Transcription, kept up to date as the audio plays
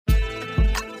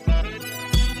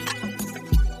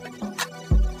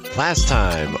Last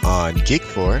time on Geek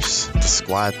Force, the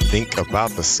squad think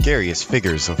about the scariest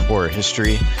figures of horror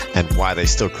history and why they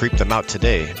still creep them out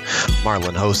today.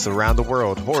 Marlon hosts Around the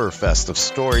World Horror Fest of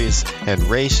stories, and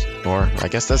Ray, or I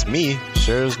guess that's me,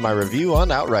 shares my review on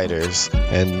Outriders.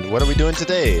 And what are we doing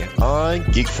today on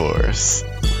Geek Force?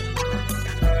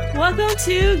 Welcome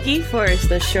to Geek Force,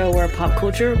 the show where pop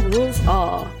culture rules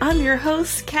all. I'm your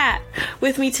host, Kat.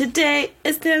 With me today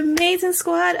is the amazing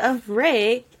squad of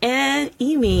Ray and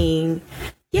Eaming.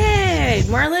 Yay!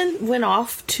 Marlon went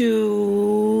off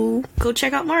to go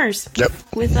check out Mars. Yep.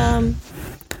 With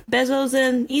Bezos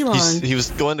and Elon. He was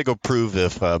going to go prove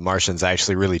if Martians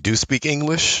actually really do speak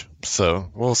English, so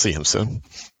we'll see him soon.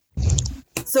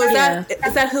 So is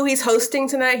that who he's hosting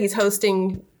tonight? He's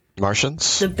hosting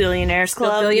Martians? The Billionaires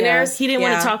Club. The Billionaires? Yeah. He didn't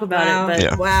want to talk about it,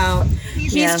 but wow.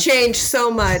 He's changed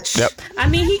so much. Yep. I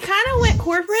mean, he kind of went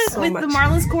corporate with the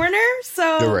Marlon's Corner,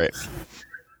 so... You're right.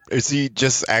 Is he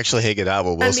just actually hanging out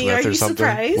with Will Smith or something?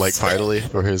 Surprised? Like, finally,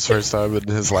 for his first time in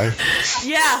his life?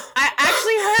 Yeah, I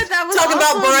actually heard that was talking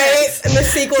about Bright and the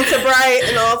sequel to Bright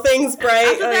and all things Bright.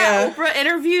 After that Oprah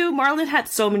interview, Marlon had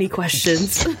so many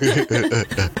questions. Like, man,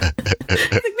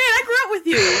 I grew up with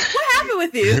you. What happened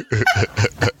with you?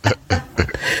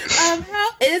 How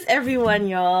is everyone,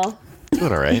 y'all?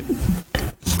 Doing all right.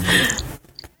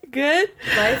 Good?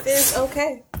 Life is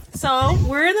okay. So,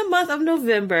 we're in the month of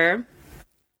November.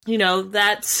 You know,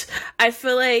 that's, I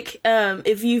feel like,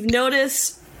 if you've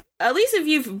noticed, at least if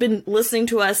you've been listening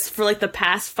to us for like the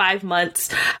past 5 months,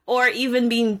 or even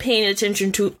been paying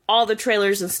attention to all the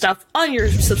trailers and stuff on your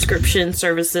subscription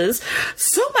services,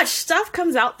 so much stuff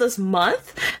comes out this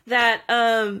month that,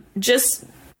 just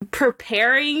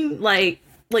preparing, like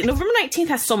November 19th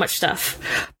has so much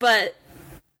stuff, but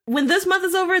when this month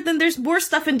is over, then there's more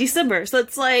stuff in December. So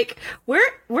it's like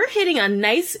we're hitting a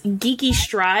nice geeky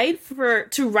stride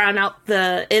to round out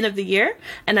the end of the year,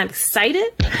 and I'm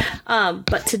excited.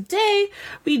 But today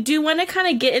we do want to kind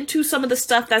of get into some of the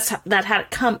stuff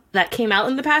that came out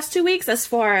in the past 2 weeks, as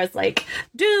far as like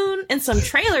Dune and some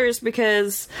trailers,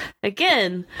 because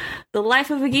again, the life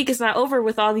of a geek is not over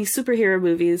with all these superhero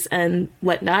movies and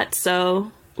whatnot.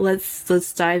 So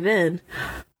let's dive in.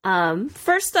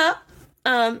 First up.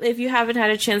 If you haven't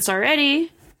had a chance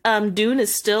already, Dune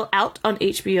is still out on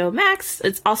HBO Max.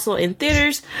 It's also in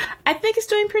theaters. I think it's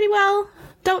doing pretty well.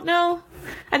 Don't know.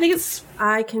 I think it's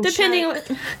depending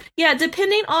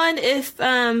on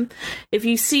if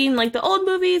you've seen like the old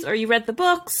movies or you read the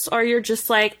books, or you're just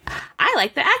like, I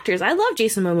like the actors. I love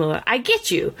Jason Momoa. I get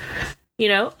you. You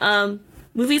know,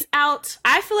 movie's out.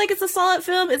 I feel like it's a solid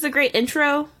film. It's a great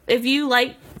intro. If you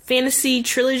like fantasy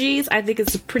trilogies, I think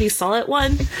it's a pretty solid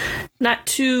one. Not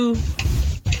too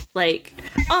like,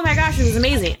 oh my gosh, it was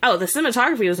amazing. Oh, the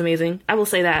cinematography was amazing. I will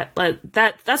say that. But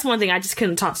that's one thing I just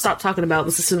couldn't stop talking about,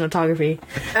 was the cinematography.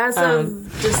 As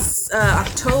of this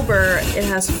October, it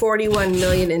has 41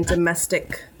 million in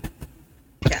domestic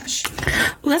cash.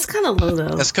 Well, that's kind of low,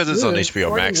 though. That's because it's on HBO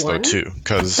 41? Max, though, too.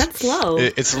 Because that's low.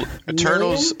 It's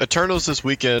Eternals this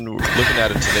weekend. Looking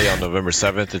at it today on November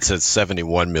 7th, it says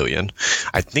 71 million.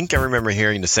 I think I remember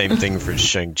hearing the same thing for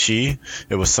Shang-Chi.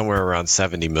 It was somewhere around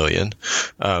 70 million.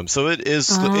 So it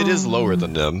is lower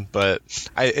than them, but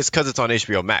it's because it's on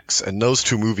HBO Max, and those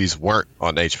two movies weren't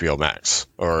on HBO Max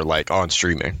or like on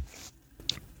streaming.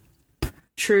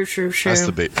 True. That's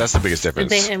the biggest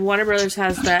difference. And Warner Brothers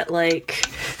has that, like,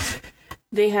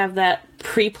 they have that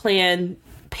pre-planned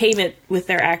payment with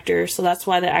their actors, so that's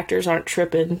why the actors aren't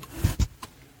tripping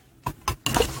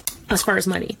as far as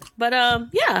money. But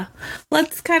yeah,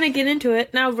 let's kind of get into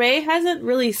it. Now, Ray hasn't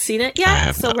really seen it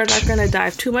yet, so we're not going to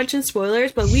dive too much in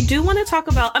spoilers, but we do want to talk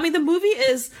about, I mean, the movie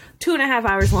is 2.5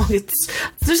 hours long.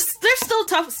 There's still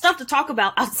tough stuff to talk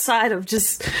about outside of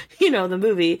just, you know, the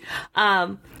movie.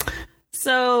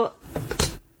 So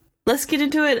let's get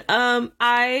into it.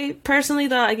 I personally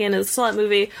thought, again, it's a solid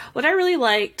movie. What I really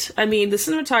liked, I mean, the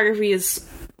cinematography is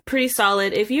pretty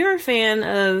solid. If you're a fan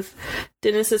of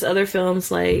Dennis's other films,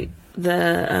 like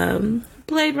the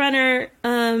Blade Runner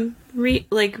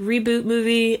reboot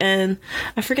movie, and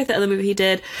I forget the other movie he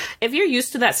did. If you're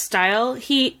used to that style,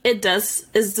 is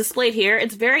displayed here.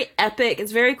 It's very epic.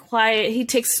 It's very quiet. He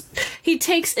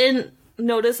takes in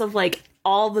notice of like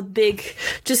all the big,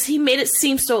 he made it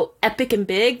seem so epic and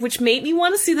big, which made me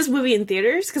want to see this movie in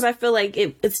theaters, because I feel like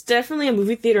it's definitely a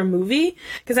movie theater movie,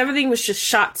 because everything was just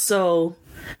shot so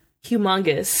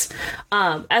humongous.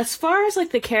 As far as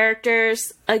like the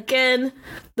characters, again,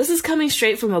 this is coming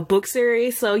straight from a book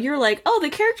series, so you're like, oh, the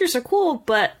characters are cool,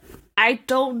 but I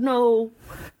don't know,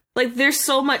 like, there's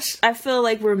so much I feel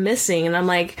like we're missing, and I'm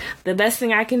like, the best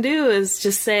thing I can do is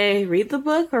just say, read the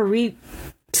book or read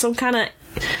some kind of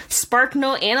spark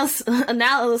note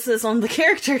analysis on the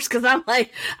characters, because I'm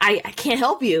like, I can't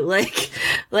help you.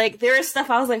 Like there is stuff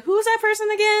I was like, who's that person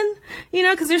again? You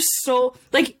know, because there's so,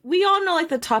 like, we all know like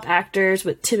the top actors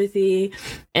with Timothy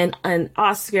and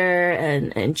Oscar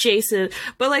and Jason,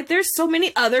 but like there's so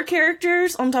many other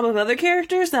characters on top of other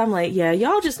characters that I'm like, yeah,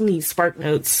 y'all just need spark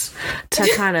notes to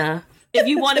kind of, if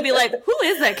you want to be like, who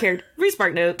is that character? Read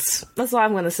spark notes. That's all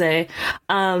I'm gonna say.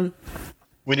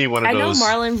 We need one of those.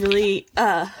 I know Marlon really.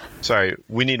 Sorry,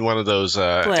 we need one of those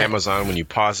Amazon. When you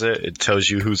pause it, it tells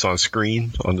you who's on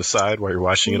screen on the side while you're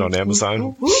watching it on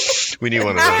Amazon. We need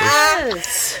one of those.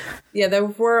 Yes. Yeah, there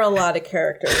were a lot of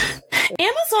characters.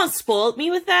 Amazon spoiled me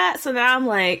with that, so now I'm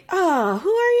like, oh, who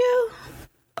are you?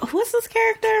 What's this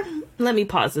character? Let me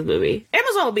pause the movie.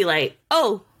 Amazon will be like,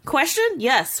 oh, question?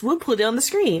 Yes, we'll put it on the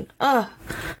screen.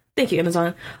 Thank you,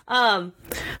 Amazon.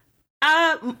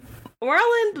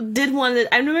 Marlon did one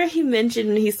that I remember he mentioned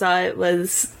when he saw it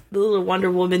was the little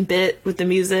Wonder Woman bit with the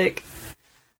music.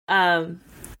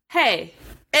 Hey,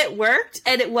 it worked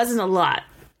and it wasn't a lot.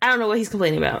 I don't know what he's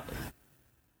complaining about.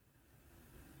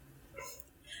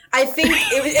 I think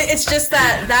it's just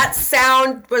that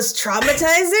sound was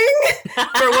traumatizing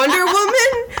for Wonder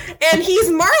Woman, and he's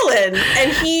Marlon,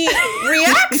 and he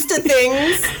reacts to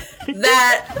things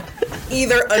that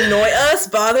either annoy us,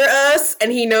 bother us,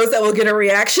 and he knows that we'll get a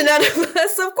reaction out of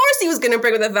us. So of course he was going to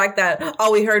bring up the fact that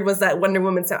all we heard was that Wonder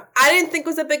Woman sound. I didn't think it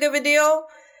was a big of a deal.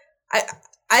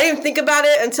 I didn't think about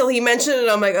it until he mentioned it.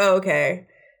 I'm like, oh, okay.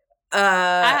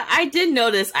 I did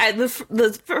notice.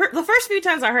 The first few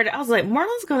times I heard it, I was like,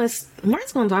 Marlon's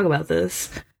gonna talk about this,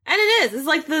 and it is. It's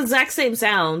like the exact same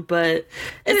sound, but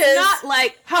it's not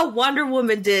like how Wonder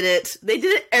Woman did it. They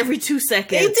did it every 2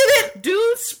 seconds. They did it.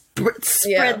 Dude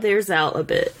spread theirs out a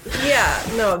bit. Yeah,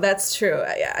 no, that's true.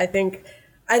 Yeah, I think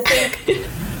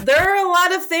there are a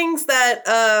lot of things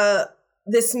that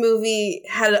this movie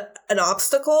had an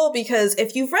obstacle, because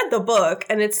if you've read the book,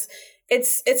 and it's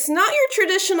not your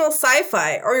traditional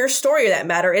sci-fi or your story that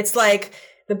matter. It's like,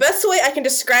 the best way I can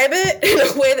describe it in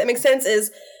a way that makes sense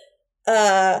is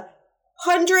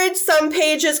 100 some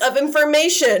pages of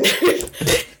information,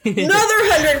 another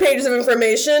 100 pages of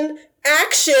information,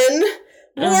 action,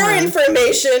 more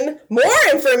information, more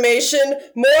information,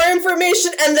 more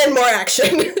information, and then more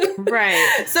action.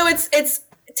 Right. So it's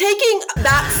taking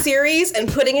that series and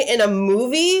putting it in a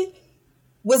movie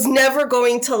was never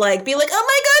going to like be like, oh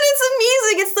my god, it's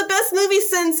amazing, it's the best movie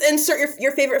since insert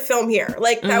your favorite film here.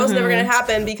 Like, that was never going to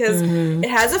happen, because it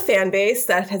has a fan base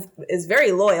that is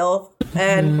very loyal,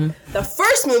 and the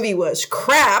first movie was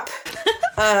crap.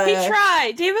 He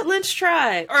tried. David Lynch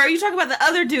tried. Or are you talking about the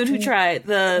other dude who tried?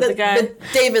 The guy, the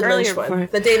David Lynch one.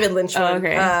 The David Lynch one.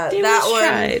 Okay. David that Lynch one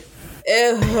tried.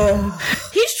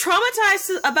 He's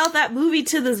traumatized about that movie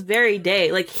to this very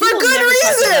day. Like, for good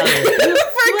reason.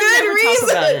 For good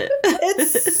reason.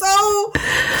 It's so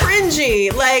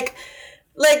cringy. Like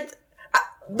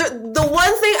the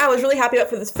one thing I was really happy about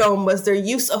for this film was their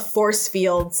use of force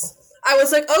fields. I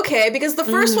was like, okay, because the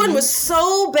first one was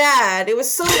so bad. It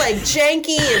was so like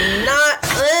janky and not.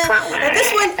 And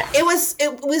this one, it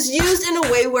was used in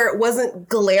a way where it wasn't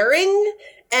glaring.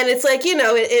 And it's like, you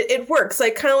know, it works,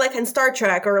 like kind of like in Star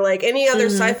Trek or like any other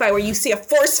sci-fi where you see a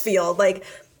force field. Like,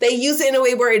 they use it in a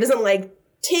way where it doesn't like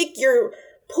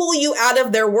pull you out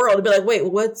of their world and be like, wait,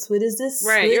 what is this?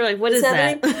 Right, you're like, what is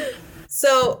happening? That?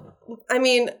 So, I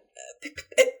mean,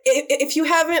 if you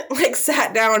haven't like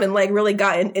sat down and like really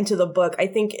gotten into the book, I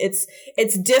think it's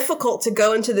difficult to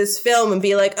go into this film and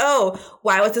be like, oh,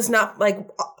 why was this not like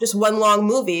just one long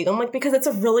movie? I'm like, because it's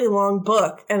a really long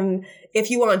book, and if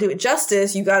you want to do it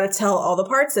justice, you got to tell all the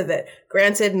parts of it.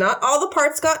 Granted, not all the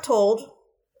parts got told.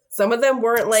 Some of them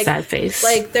weren't like sad face.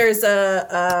 Like, there's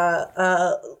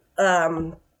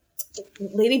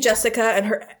Lady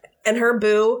Jessica and her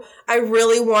boo. I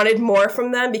really wanted more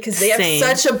from them, because they have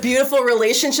such a beautiful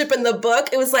relationship in the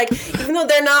book. It was like, even though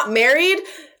they're not married,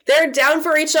 they're down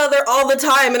for each other all the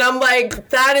time. And I'm like,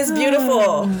 that is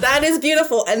beautiful. That is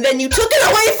beautiful. And then you took it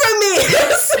away from me.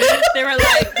 They were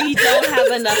like, we don't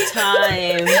have enough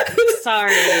time.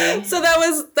 Sorry. So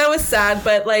that was sad.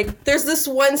 But like, there's this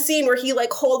one scene where he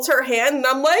like holds her hand, and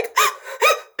I'm like,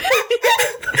 that's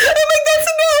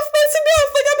enough.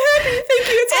 Like, I'm happy. Thank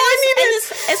you. It's all I needed.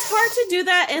 It's hard to do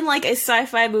that in like a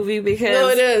sci-fi movie, because no,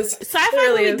 it is. Sci-fi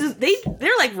really movies,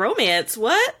 they're like romance.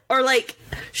 What? Or like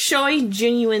showing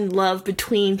genuine love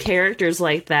between characters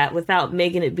like that without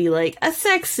making it be like a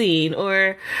sex scene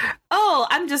or oh,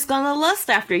 I'm just gonna lust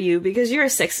after you because you're a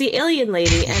sexy alien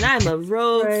lady and I'm a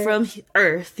rogue from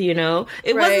Earth, you know?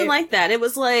 It wasn't like that. It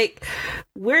was like,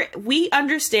 we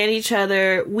understand each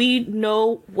other. We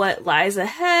know what lies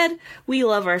ahead. We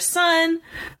love our son.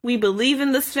 We believe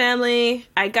in this family.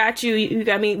 I got you. You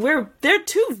got me. They're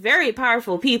two very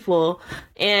powerful people,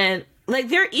 and like,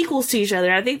 they're equals to each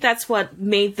other. I think that's what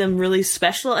made them really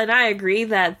special, and I agree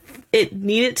that it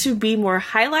needed to be more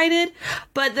highlighted,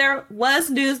 but there was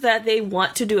news that they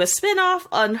want to do a spin-off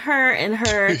on her and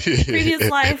her previous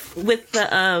life with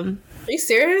the, Are you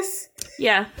serious?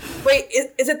 Yeah. Wait,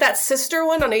 is it that sister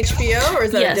one on HBO, or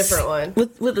is that a different one?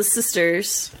 With the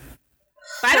sisters.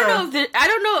 I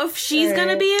don't know if she's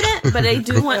gonna be in it, but I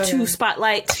do want to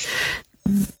spotlight,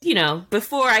 you know,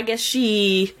 before I guess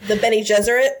the Bene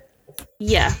Gesserit.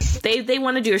 Yeah, they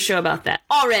want to do a show about that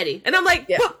already, and I'm like,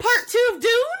 but part 2 of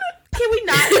Dune? Can we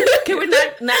not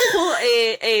pull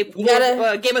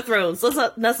a Game of Thrones?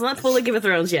 Let's not pull a Game of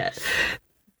Thrones yet.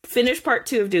 Finish part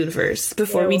 2 of Dune first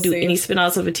before we do any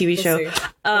spin-offs of a TV show.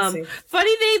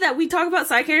 Funny thing that we talk about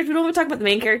side characters, we don't want to talk about the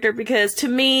main character, because to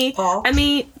me, Paul. I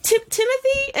mean,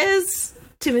 Timothy is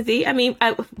Timothy. I mean,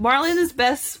 Marlon is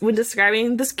best when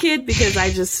describing this kid,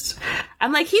 because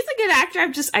I'm like, he's a good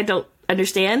actor. I don't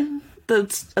understand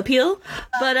the appeal,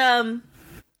 but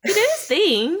he did his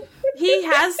thing. He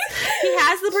has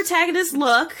the protagonist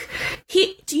look.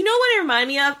 Do you know what it reminded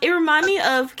me of? It reminded me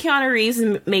of Keanu Reeves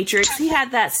in Matrix. He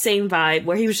had that same vibe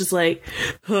where he was just like,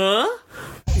 huh?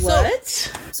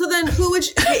 What? So then who would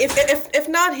you, if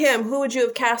not him, who would you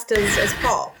have cast as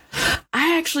Paul?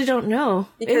 I actually don't know.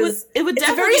 Because it would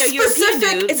definitely be a European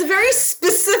dude. It's a very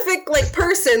specific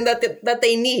person that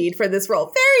they need for this role.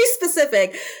 Very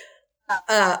specific.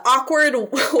 Awkward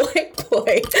white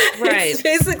boy. Right. It's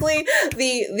basically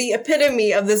the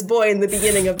epitome of this boy in the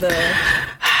beginning of the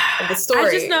story.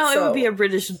 I just know it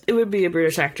would be a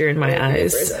British actor in my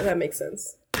eyes. That makes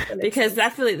sense. Because I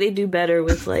feel like they do better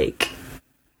with like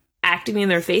acting in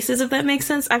their faces, if that makes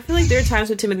sense. I feel like there are times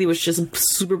when Timothy was just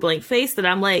super blank faced that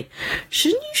I'm like,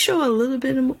 shouldn't you show a little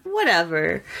bit of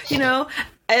whatever, you know?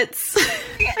 It's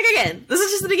like, again, this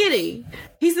is just the beginning.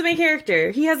 He's the main character.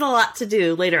 He has a lot to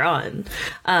do later on.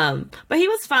 But he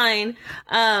was fine.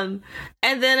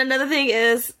 And then another thing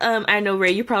is, I know, Ray,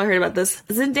 you probably heard about this.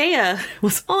 Zendaya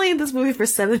was only in this movie for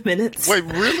 7 minutes. Wait,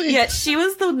 really? Yeah, she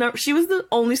was the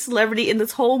only celebrity in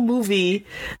this whole movie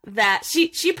that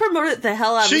she promoted the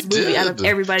hell out of this movie out of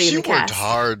everybody in the cast. She worked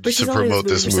hard to promote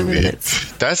this movie.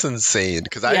 That's insane,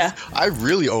 because I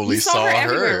really only saw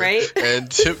her, right?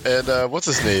 and what's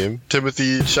his name?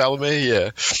 Timothy Chalamet. Yeah,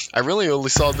 I really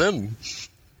only saw them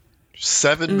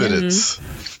 7 minutes.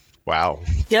 Wow.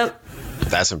 Yep.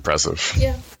 That's impressive.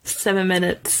 Yeah. 7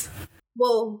 minutes.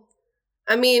 Well,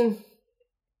 I mean,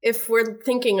 if we're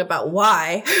thinking about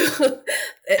why,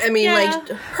 I mean, like,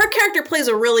 her character plays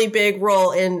a really big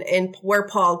role in where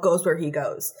Paul goes where he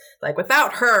goes. Like,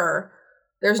 without her,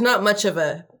 there's not much of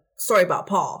a story about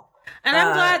Paul. And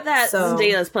I'm glad that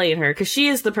Zendaya is playing her, because she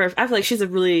is I feel like she's a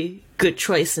really good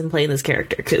choice in playing this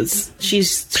character, because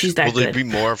she's that good. Will there be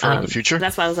more of her in the future?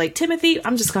 That's why I was like, Timothy,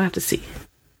 I'm just gonna have to see.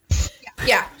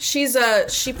 Yeah, she's okay.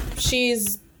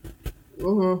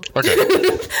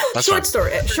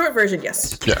 Short version,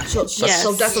 yes. Yeah,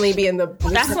 she'll definitely be in the.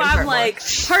 That's why I'm like,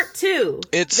 part 2.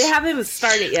 They haven't even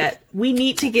started yet. We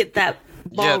need to get that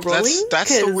ball rolling.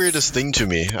 That's the weirdest thing to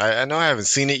me. I know I haven't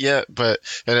seen it yet, but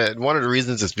one of the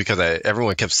reasons is because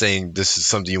everyone kept saying this is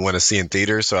something you want to see in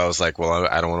theaters. So I was like, well,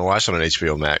 I don't want to watch it on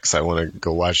HBO Max. I want to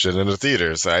go watch it in the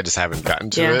theater. So I just haven't gotten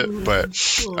to it. But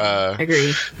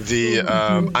agree.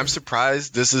 I'm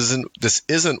surprised this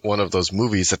isn't one of those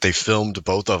movies that they filmed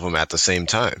both of them at the same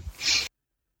time.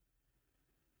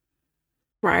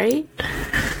 Right.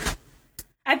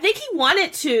 I think he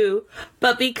wanted to,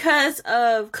 but because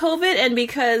of COVID and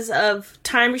because of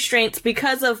time restraints,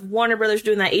 because of Warner Brothers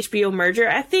doing that HBO merger,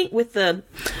 I think with the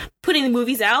putting the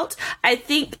movies out, I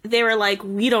think they were like,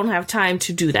 we don't have time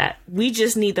to do that. We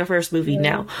just need the first movie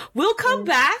now. We'll come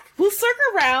back. We'll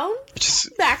circle around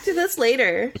back to this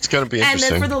later. It's going to be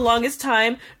interesting. And then for the longest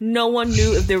time, no one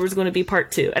knew if there was going to be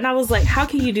part 2. And I was like, how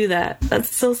can you do that?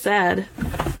 That's so sad.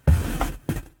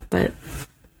 But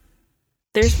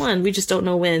there's one. We just don't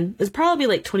know when. It's probably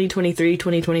like 2023,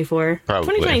 2024.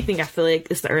 Probably. 2020, I feel like,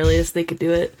 is the earliest they could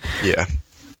do it. Yeah.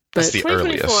 But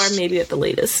 2024, earliest. Maybe at the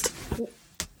latest.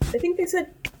 I think they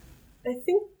said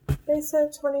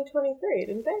 2023,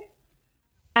 didn't they?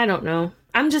 I don't know.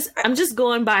 I'm just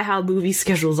going by how movie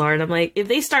schedules are, and I'm like, if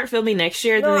they start filming next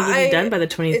year, then they can be done by the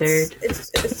 23rd.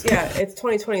 It's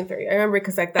 2023. I remember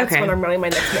because like that's when I'm running my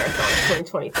next marathon,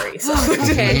 2023. So.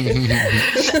 Okay,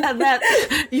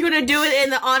 you're gonna do it in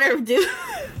the honor of Dune.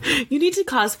 You need to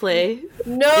cosplay.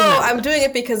 No, I'm doing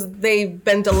it because they've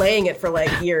been delaying it for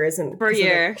like years and for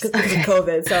years because of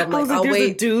COVID. So I'm like, I'll there's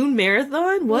wait. A Dune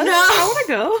marathon? What? No, I want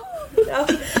to go. No,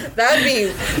 that would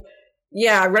be.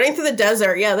 Yeah, running through the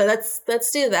desert. Yeah, let's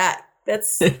do that.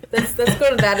 Let's go to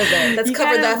that event. Let's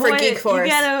cover that for Geek Force.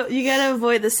 You gotta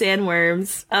avoid the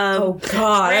sandworms. Oh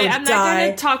God, right, I'm not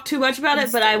gonna talk too much about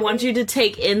it, but I want you to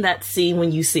take in that scene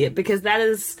when you see it, because that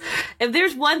is, if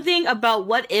there's one thing about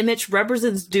what image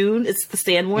represents Dune, it's the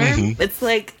sandworm. Mm-hmm. It's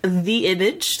like the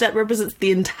image that represents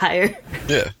the entire.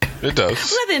 Yeah, it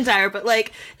does. Not the entire, but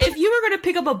like if you were gonna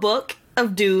pick up a book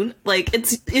of Dune, like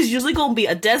it's usually gonna be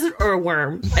a desert or a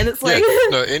worm, and it's like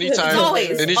anytime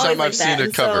always I've like seen a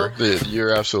cover,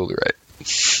 you're absolutely right.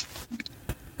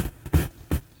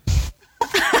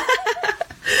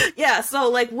 Yeah, so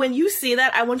like when you see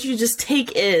that, I want you to just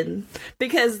take in,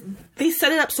 because they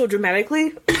set it up so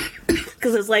dramatically,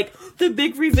 because it's like the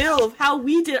big reveal of how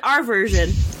we did our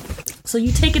version. So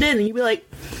you take it in and you be like,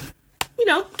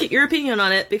 get your opinion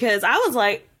on it, because I was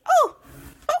like, oh,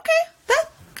 okay,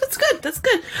 that's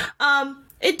good.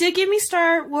 It did give me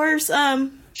Star Wars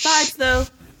vibes though,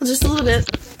 just a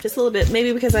little bit.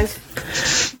 Maybe because I've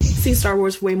seen Star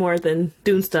Wars way more than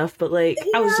Dune stuff, but like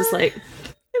I was just like,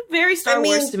 very Star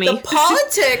Wars to me. The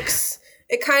politics,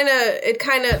 it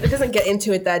doesn't get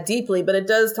into it that deeply, but it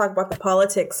does talk about the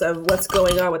politics of what's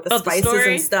going on with the spices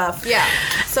and stuff. Yeah,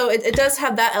 so it does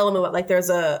have that element. Like there's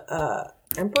a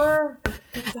emperor.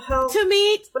 What the hell? To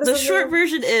me, the short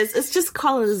version is it's just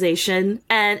colonization,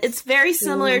 and it's very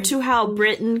similar to how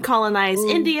Britain colonized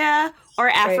India or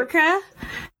Africa, right.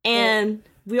 And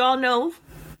we all know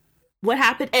what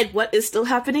happened and what is still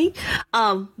happening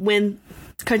when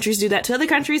countries do that to other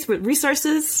countries with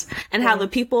resources, and how the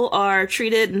people are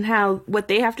treated and what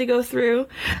they have to go through,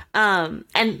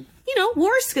 and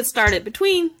wars get started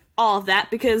between all of that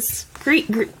because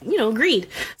greed.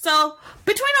 So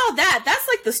between all that's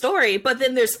like the story, but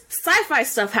then there's sci-fi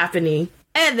stuff happening,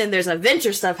 and then there's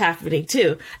adventure stuff happening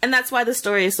too, and that's why the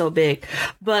story is so big.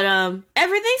 But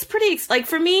everything's pretty like,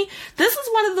 for me, this was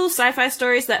one of those sci-fi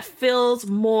stories that feels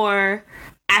more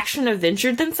action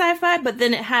adventure than sci-fi, but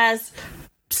then it has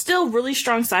still really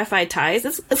strong sci-fi ties.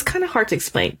 It's kind of hard to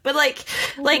explain, but like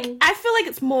I feel like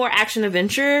it's more action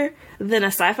adventure than a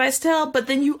sci-fi tale, but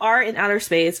then you are in outer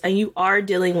space and you are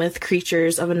dealing with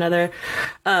creatures of another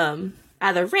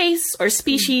either race or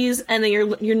species, and then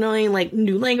you're knowing like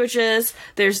new languages.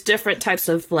 There's different types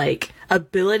of like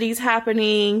abilities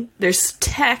happening. There's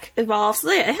tech involved.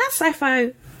 So yeah, it has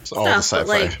sci-fi stuff, but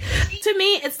like to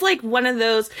me it's like one of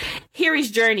those hero's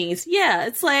journeys. Yeah,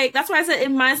 it's like, that's why I said it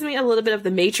reminds me a little bit of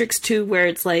The Matrix too, where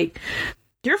it's like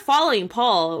you're following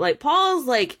Paul. Like Paul's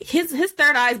like his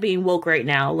third eye's being woke right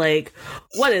now. Like,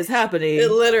 what is happening?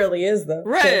 It literally is though.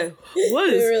 Right. What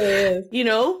is? It really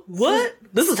is. What?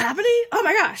 This is happening? Oh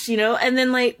my gosh, and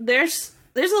then like there's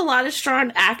a lot of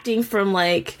strong acting from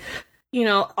like,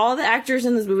 all the actors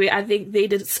in this movie. I think they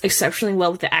did exceptionally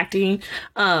well with the acting.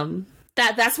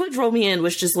 That's what drew me in,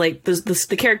 was just like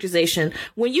the characterization.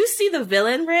 When you see the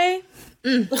villain, Ray,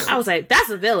 I was like, that's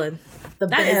a villain.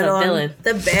 That is a villain.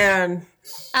 The Baron.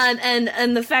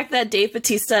 And the fact that Dave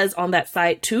Bautista is on that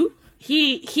side too,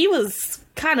 he was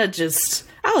kind of just,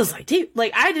 I was like, dude,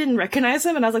 like I didn't recognize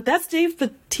him, and I was like, that's Dave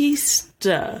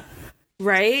Bautista,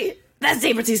 right? That's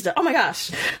Dave Bautista. Oh my gosh,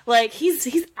 like he's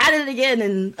at it again,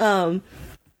 and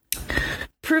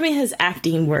proving his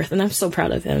acting worth, and I'm so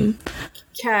proud of him.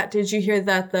 Kat, did you hear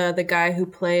that the guy who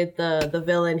played the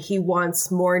villain, he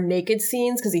wants more naked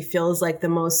scenes because he feels like the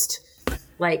most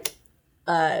like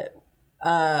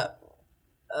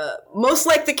most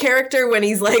like the character when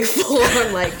he's like full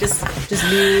on like just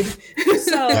nude.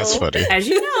 So that's funny. As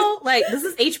you know, like this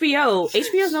is HBO.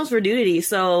 HBO's known for nudity,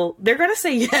 so they're gonna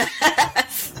say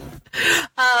yes.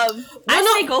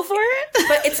 I say go for it.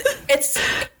 But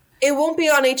it won't be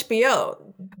on HBO.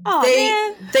 Oh,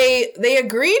 they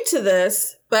agreed to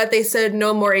this, but they said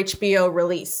no more HBO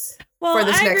release for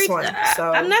this next one.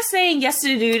 So I'm not saying yes to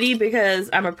nudity because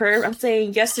I'm a perv. I'm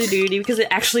saying yes to nudity because it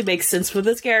actually makes sense for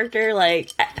this character.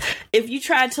 Like, if you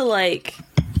tried to like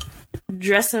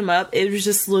dress him up, it would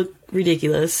just look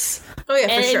ridiculous. Oh yeah,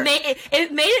 and for sure.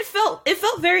 It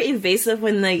felt very invasive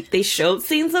when they showed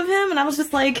scenes of him, and I was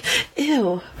just like,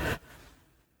 ew.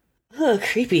 Ugh,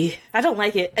 creepy. I don't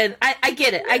like it. And I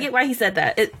get it. I get why he said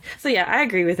that. So yeah, I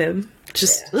agree with him.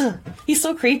 Just, he's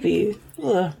so creepy.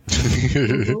 Ugh.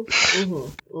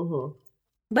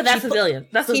 But that's a villain.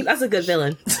 That's a good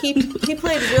villain. He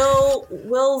played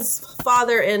Will's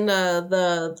father in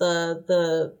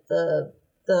the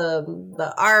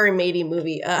R-80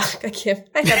 movie. I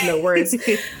have no words.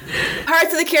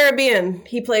 Pirates of the Caribbean.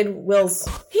 He played Will's.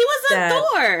 He was dad. in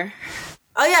Thor.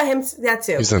 Oh yeah, him. That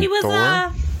too. He's in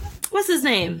Thor? What's his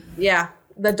name? Yeah,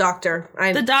 the Doctor.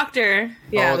 The Doctor.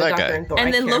 Yeah, the that Doctor guy. in Thor.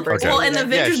 And then Loki. Okay. Well, in the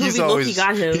Avengers he's movie, always- Loki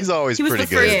got him. he's always he was pretty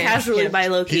the first good. casualty Yeah. by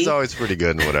Loki. He's always pretty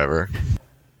good and whatever.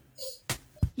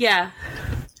 Yeah.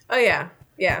 Oh yeah.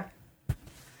 Yeah.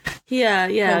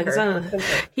 'Cause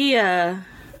Concur.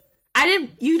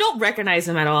 you don't recognize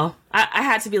him at all. I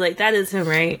had to be like, that is him,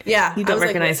 right? Yeah. You don't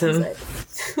recognize him.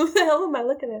 Who the hell am I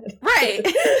looking at? Right.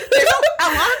 There's a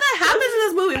lot of that happens in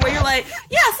this movie where you're like,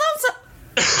 yeah,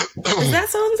 so-and-so. Is that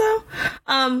so-and-so?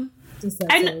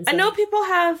 I know people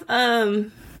have,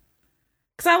 because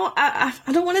I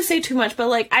don't want to say too much, but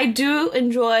like, I do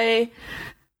enjoy,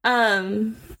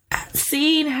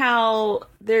 seeing how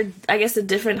I guess a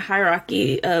different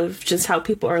hierarchy of just how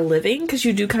people are living, because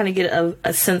you do kind of get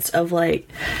a sense of like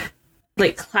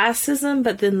classism,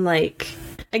 but then like,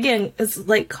 again, it's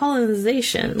like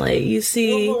colonization. Like you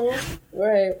see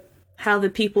Right. how the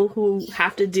people who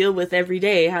have to deal with every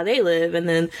day, how they live, and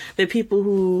then the people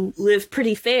who live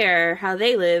pretty fair, how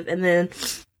they live, and then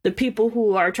the people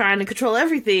who are trying to control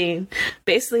everything,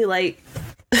 basically like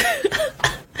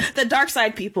the dark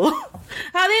side people,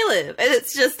 how they live. And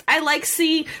it's just, I like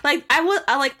see, like,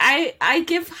 I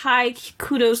give high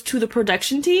kudos to the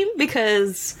production team,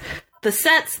 because the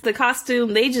sets, the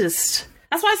costume, that's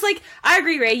why it's like, I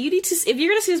agree, Ray, you need to, if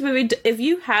you're gonna see this movie, if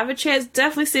you have a chance,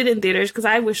 definitely see it in theaters, because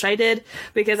I wish I did,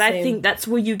 because I think that's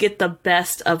where you get the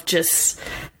best of just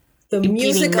the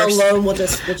music alone will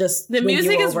just the win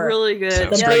music you is over. really good.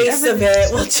 The bass of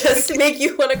it will just make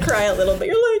you want to cry a little bit.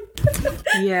 You're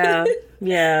like,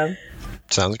 yeah.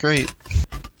 Sounds great.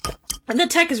 And the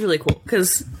tech is really cool,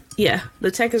 because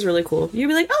the tech is really cool. You'd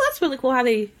be like, oh, that's really cool how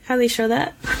they show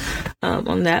that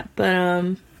on that.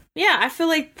 But yeah, I feel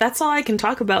like that's all I can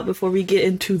talk about before we get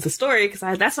into the story, because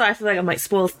that's why I feel like I might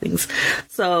spoil things.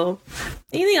 So,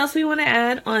 anything else we want to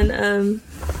add on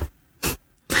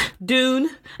Dune?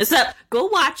 Except go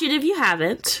watch it if you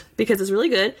haven't, because it's really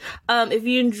good. If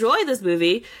you enjoy this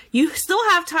movie, you still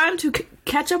have time to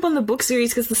catch up on the book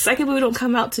series, because the second movie don't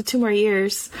come out to 2 more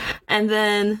years, and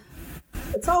then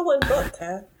it's all one book,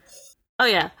 huh? Oh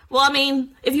yeah. Well, I mean,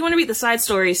 if you want to read the side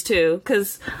stories too,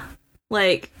 because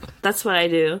like that's what I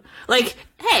do. Like,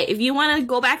 hey, if you want to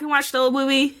go back and watch the old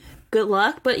movie, good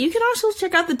luck. But you can also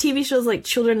check out the TV shows like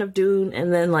Children of Dune,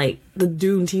 and then like the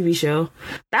Dune TV show.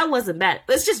 That wasn't bad.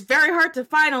 It's just very hard to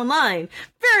find online.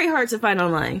 Very hard to find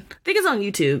online. I think it's on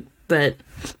YouTube, but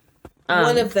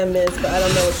one of them is, but I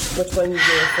don't know which one you're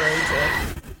referring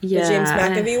to. Yeah, the James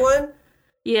McAvee one.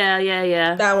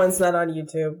 Yeah. That one's not on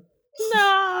YouTube.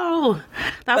 No,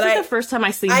 that was like the first time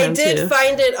I seen him too. I did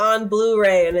find it on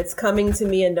Blu-ray, and it's coming to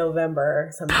me in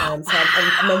November sometime. So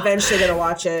I'm eventually gonna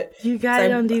watch it. You got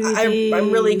it on DVD.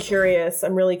 I'm really curious.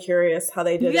 how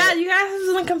they did it. Yeah, you guys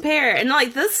have to compare. And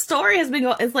like this story has been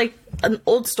it's like an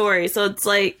old story, so it's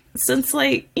like since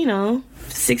like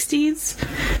 60s,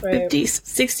 50s,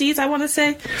 60s, I want to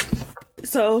say.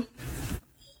 So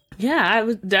yeah, I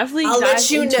would definitely. I'll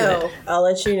let you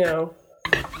know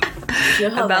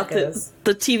about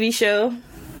the TV show.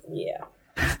 Yeah.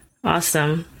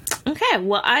 Awesome. Okay,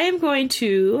 well, I am going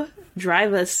to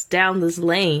drive us down this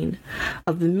lane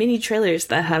of the mini trailers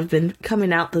that have been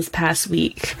coming out this past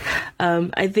week.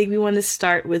 I think we want to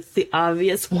start with the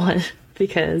obvious one,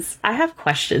 because I have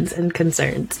questions and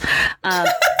concerns. I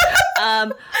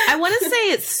want to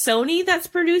say it's Sony that's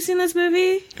producing this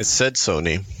movie. It said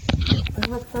Sony. I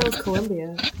thought it was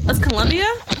Columbia. That's Columbia?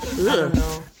 I don't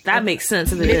know. That makes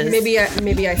sense if it is. Maybe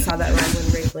I saw that wrong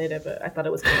when Ray played it, but I thought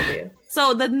it was Columbia.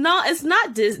 So it's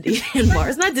not Disney anymore.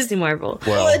 It's not Disney Marvel.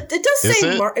 Well, it does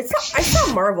say Marvel. I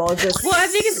saw Marvel. Just well, I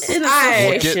think it's in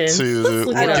we'll association.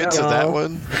 get to that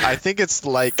one. I think it's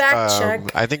like Fact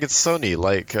check. I think it's Sony,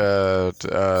 like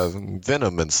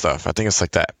Venom and stuff. I think it's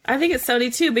like that. I think it's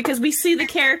Sony too, because we see the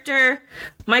character,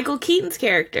 Michael Keaton's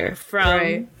character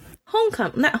from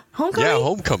Homecoming. Yeah,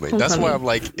 Homecoming. That's why I'm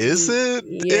like, is it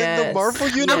in the Marvel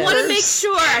universe? I want to make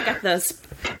sure I got this.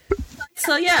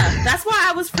 So yeah, that's why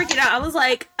I was freaking out. I was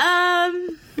like,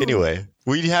 Anyway,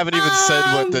 we haven't even said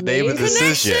what the name of this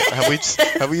is yet.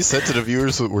 Have we said to the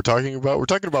viewers what we're talking about? We're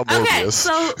talking about Morbius. Okay,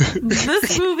 so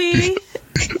this movie,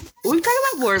 we're talking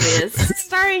about Morbius,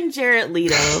 starring Jared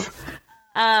Leto.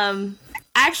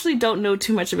 actually don't know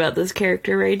too much about this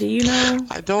character, Ray. Do you know?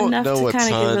 I don't know a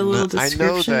ton. I know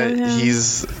that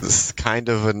he's kind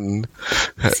of an.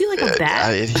 Is he like a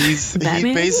bat? He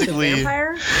basically He's a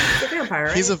vampire. He's a vampire,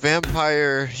 right? He's a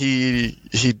vampire. He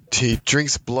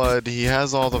drinks blood. He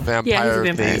has all the vampire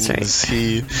things. Right.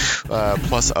 He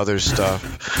plus other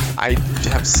stuff. I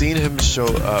have seen him show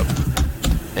up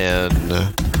in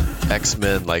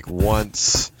X-Men like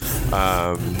once.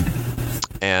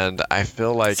 And I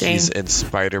feel like he's in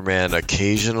Spider-Man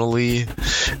occasionally,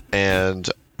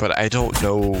 but I don't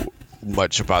know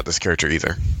much about this character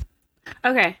either.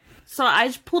 Okay, so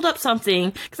I pulled up something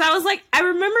because I was like, I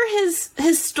remember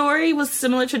his story was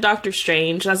similar to Doctor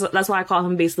Strange. That's why I call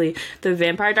him basically the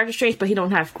vampire Doctor Strange, but he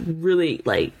don't have really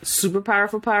like super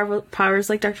powerful powers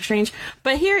like Doctor Strange.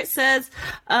 But here it says,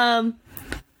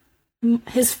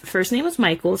 his first name was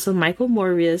Michael, so Michael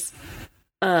Morbius.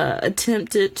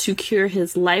 Attempted to cure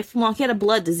his lifelong. He had a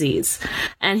blood disease,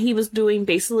 and he was doing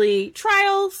basically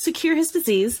trials to cure his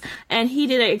disease. And he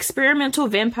did an experimental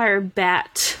vampire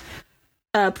bat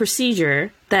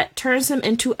procedure that turns him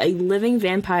into a living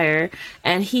vampire,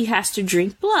 and he has to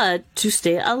drink blood to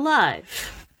stay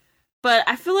alive. But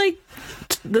I feel like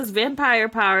this vampire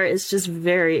power is just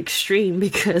very extreme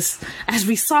because, as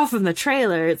we saw from the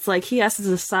trailer, it's like he has to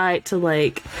decide to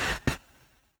like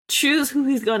choose who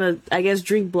he's gonna, I guess,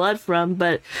 drink blood from.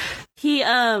 But he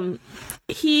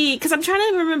because I'm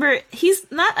trying to remember, he's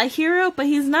not a hero, but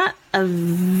he's not a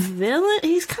villain.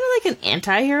 He's kind of like an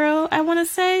anti-hero, I want to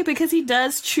say, because he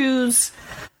does choose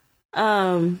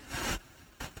like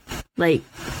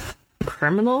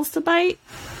criminals to bite.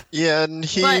 Yeah,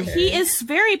 but he is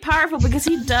very powerful because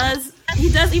he does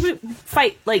even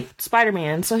fight like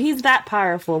Spider-Man, so he's that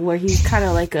powerful where he's kind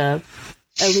of like at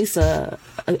least a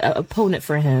opponent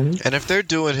for him. And if they're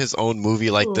doing his own movie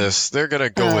like this, they're gonna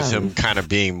go with him kind of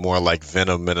being more like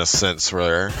Venom in a sense,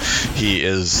 where he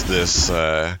is this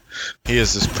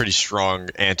pretty strong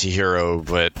anti-hero,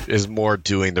 but is more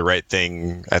doing the right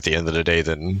thing at the end of the day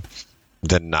than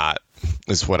not,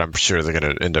 is what I'm sure they're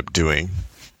gonna end up doing.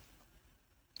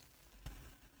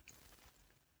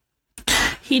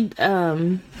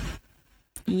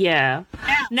 Yeah.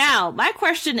 Now, my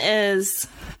question is,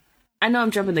 I know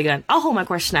I'm jumping the gun. I'll hold my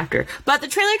question after. But the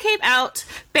trailer came out.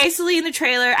 Basically, in the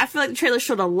trailer, I feel like the trailer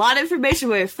showed a lot of information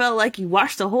where it felt like you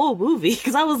watched the whole movie.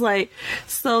 Because I was like,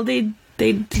 so they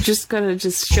just gonna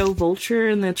just show Vulture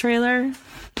in the trailer?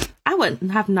 I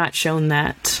wouldn't have not shown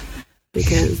that,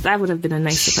 because that would have been a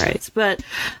nice surprise. But,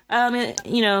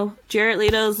 Jared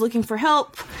Leto's looking for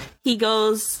help. He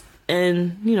goes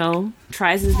and,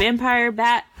 tries his vampire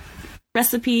bat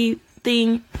recipe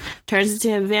thing, turns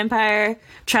into a vampire,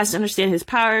 tries to understand his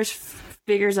powers,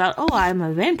 figures out, oh, I'm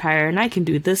a vampire and I can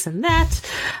do this and that,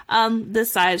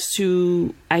 decides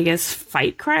to, I guess,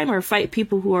 fight crime or fight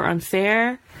people who are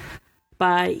unfair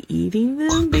by eating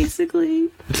them, basically.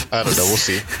 I don't know, we'll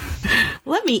see.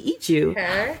 Let me eat you.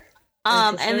 Okay.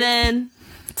 And then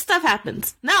stuff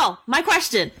happens. Now, my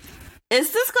question: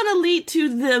 is this going to lead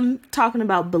to them talking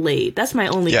about Blade? That's my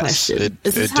only question. It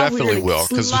definitely will,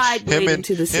 because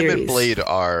him and Blade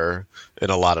are in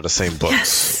a lot of the same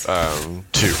books,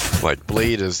 too. Like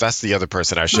that's the other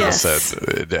person I should have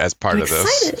said as part of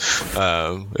this.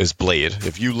 Is Blade.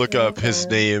 If you look up his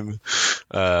name,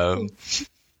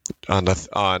 on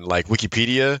like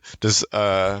Wikipedia, it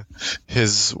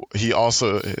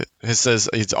says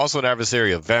he's also an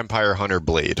adversary of Vampire Hunter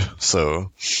Blade.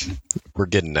 So we're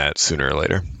getting that sooner or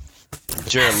later.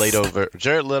 Jared Leto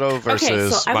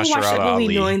versus Mahershala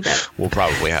Ali will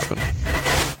probably happen.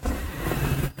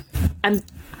 I'm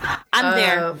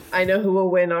there. I know who will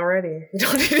win already. You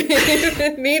don't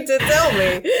even need to tell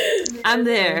me. I'm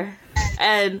there.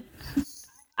 And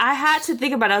I had to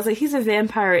think about it. I was like, he's a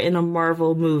vampire in a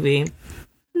Marvel movie.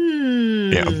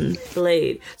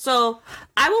 Blade. So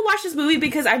I will watch this movie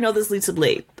because I know this leads to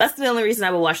Blade. That's the only reason I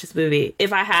will watch this movie.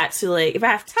 If I had to, if I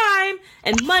have time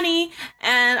and money,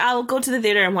 and I will go to the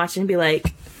theater and watch it and be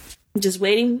like, just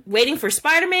waiting for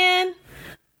Spider-Man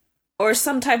or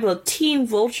some type of Teen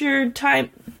Vulture type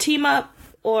team up,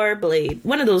 or Blade.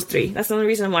 One of those three. That's the only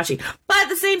reason I'm watching. But at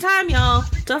the same time, y'all,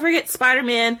 don't forget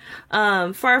Spider-Man,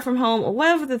 Far From Home, or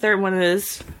whatever the third one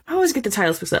is. I always get the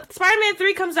titles mixed up. Spider-Man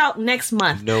 3 comes out next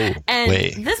month. No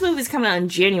way. This movie's coming out in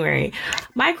January.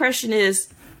 My question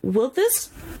is, will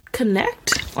this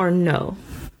connect or no?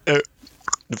 The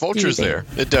Vulture's there.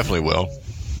 It definitely will.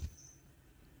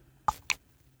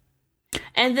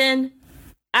 And then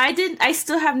I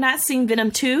still have not seen Venom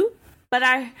 2. but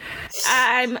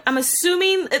I'm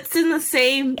assuming it's in the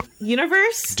same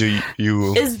universe.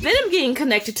 Is Venom getting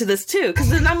connected to this too? Because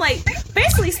then I'm like,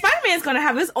 basically, Spider-Man's going to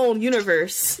have his own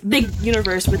universe, big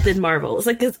universe within Marvel. It's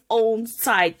like his own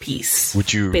side piece.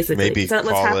 Would you basically maybe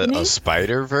call it a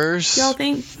Spider-Verse? Y'all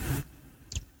think?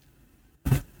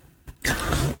 I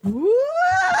mean,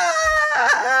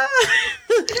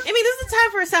 this is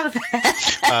time for a sound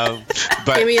effect.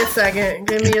 But Give me a second.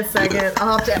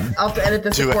 I'll have to edit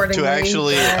this accordingly. To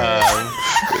actually say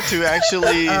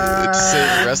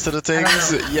the rest of the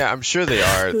things, yeah, I'm sure they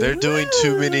are. They're doing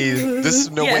too many. This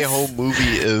No Way Home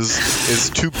movie is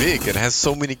too big. It has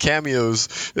so many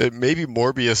cameos. Maybe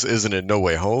Morbius isn't in No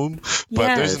Way Home,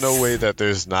 but there's no way that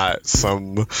there's not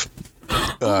some.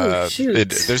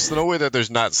 There's no way that there's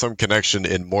not some connection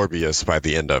in Morbius by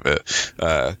the end of it,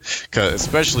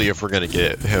 especially if we're gonna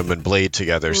get him and Blade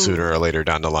together sooner or later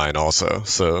down the line. Also,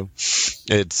 so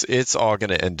it's all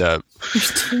gonna end up.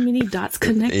 There's too many dots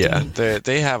connecting. Yeah,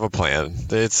 they have a plan.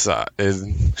 There's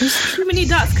too many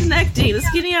dots connecting.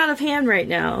 It's getting out of hand right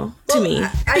now. To me,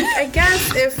 I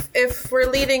guess if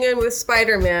we're leading in with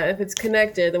Spider-Man, if it's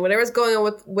connected, then whatever's going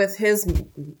on with his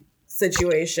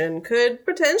situation could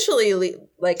potentially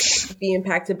be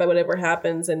impacted by whatever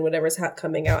happens and whatever's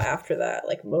coming out after that,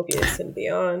 like Mobius and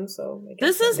beyond. So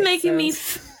this is making me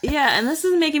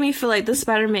feel like this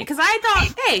Spider-Man, because I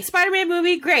thought, hey, Spider-Man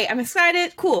movie, great, I'm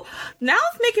excited, cool. Now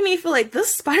it's making me feel like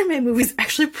this Spider-Man movie is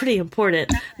actually pretty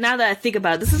important. Now that I think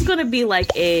about it, this is going to be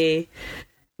like a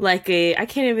I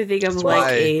can't even think of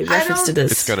a reference to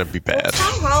this. It's going to be bad.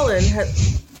 Tom Holland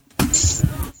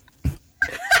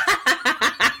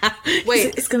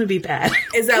Wait, it's gonna be bad.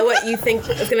 Is that what you think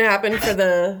is gonna happen for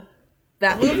that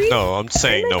movie? No, I'm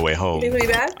saying No Way Home. You think it'll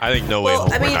be bad? I think No Way Home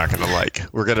we're not gonna like.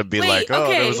 We're gonna be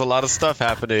there was a lot of stuff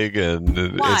happening and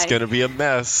it's gonna be a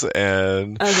mess.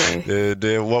 And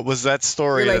what was that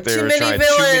story that they were trying?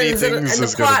 Too many things and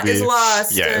the plot is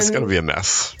lost. Yeah, it's gonna be a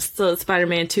mess. So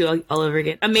Spider-Man 2 all over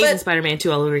again. Amazing Spider-Man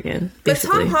 2 all over again.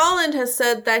 Basically. But Tom Holland has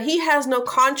said that he has no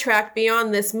contract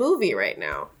beyond this movie right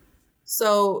now.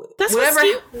 So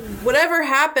whatever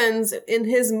happens in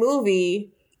his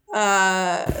movie,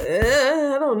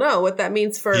 I don't know what that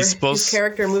means for his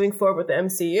character moving forward with the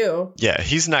MCU. Yeah,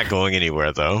 he's not going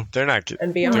anywhere though. They're not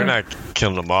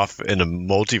killing him off in a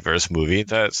multiverse movie.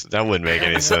 That wouldn't make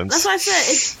any sense. That's what I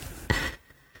said.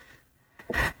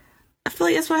 I feel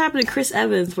like that's what happened to Chris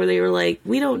Evans, where they were like,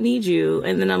 "We don't need you,"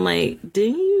 and then I'm like,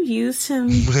 "Didn't you use him?"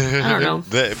 I don't know,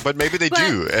 but maybe they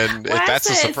do, and that's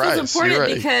a surprise. It's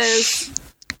important because,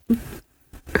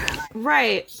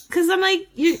 because I'm like,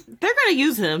 they're gonna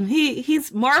use him.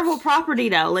 He's Marvel property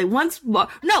now. Like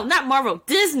not Marvel,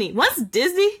 Disney. Once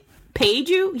Disney paid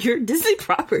you, you're Disney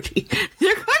property.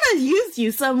 They're gonna use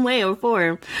you some way or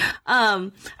form.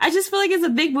 I just feel like it's a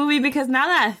big movie because now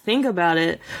that I think about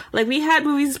it, like we had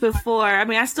movies before. I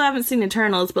mean, I still haven't seen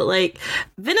Eternals, but like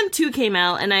Venom 2 came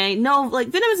out and I know like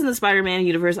Venom is in the Spider-Man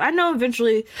universe. I know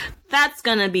eventually that's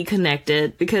gonna be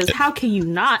connected because how can you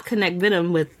not connect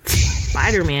Venom with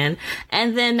Spider-Man?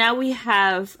 And then now we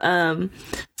have the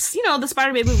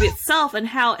Spider-Man movie itself and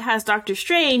how it has Doctor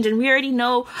Strange, and we already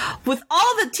know with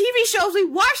all the TV shows we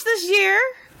watched this year,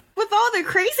 with all the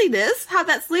craziness, how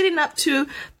that's leading up to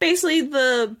basically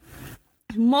the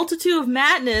multitude of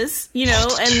madness,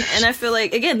 and I feel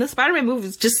like again the Spider-Man movie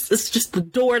is just the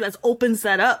door that opens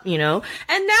that up, and now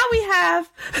we have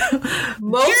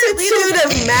multitude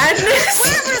of madness.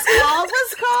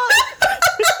 What's called?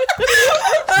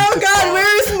 Oh God,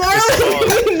 where is Marlon?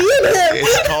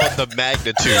 It's called The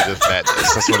Magnitude of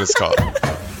Madness. That's what it's called.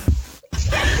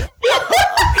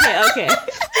 Okay.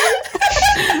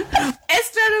 It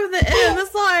started with the M.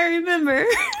 That's all I remember.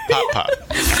 Pop.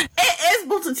 It is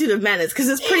multitude of madness because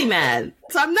it's pretty mad.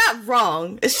 So I'm not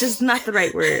wrong. It's just not the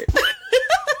right word. But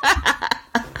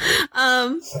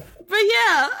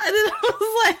yeah, and then I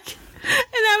was like,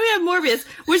 and now we have Morbius,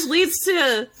 which leads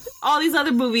to all these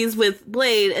other movies with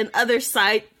Blade and other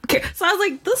side. So I was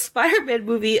like, this Spider-Man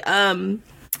movie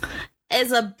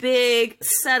is a big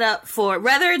setup for,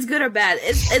 whether it's good or bad,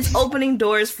 it's opening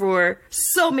doors for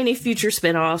so many future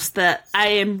spinoffs that I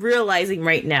am realizing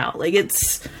right now. Like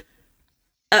it's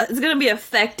going to be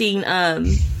affecting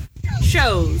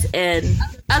shows and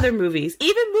other movies,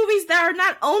 even movies that are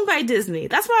not owned by Disney.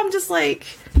 That's why I'm just like,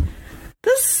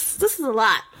 this is a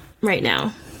lot right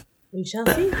now. We shall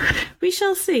see. We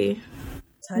shall see.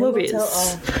 Time will tell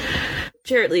all.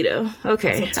 Jared Leto.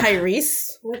 Okay. So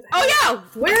Tyrese. Oh yeah,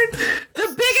 where the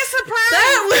biggest surprise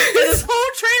in this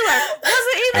whole trailer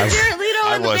wasn't even Jared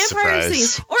Leto in the vampire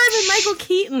scene, or even Michael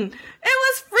Keaton. It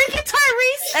was freaking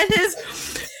Tyrese and his.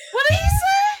 What did he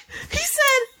say? He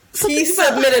said He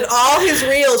submitted all his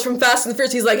reels from Fast and the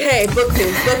Furious. He's like, hey, book me.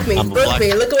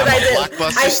 Look what I did.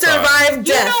 I survived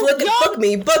death. Book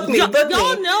me.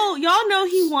 Y'all know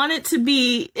he wanted to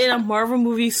be in a Marvel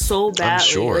movie so badly. I'm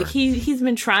sure. Like he's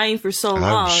been trying for so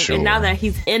long, and now that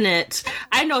he's in it,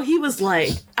 I know he was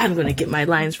like, I'm gonna get my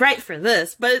lines right for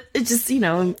this. But it just,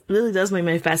 really does make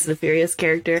my Fast and the Furious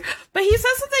character. But he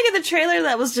said something in the trailer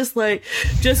that was just like,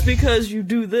 just because you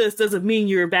do this doesn't mean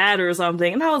you're bad or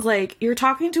something. And I was like, you're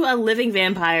talking to a living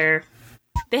vampire.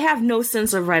 They have no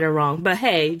sense of right or wrong. But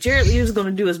hey, Jared Leto's going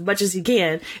to do as much as he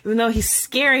can, even though he's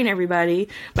scaring everybody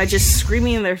by just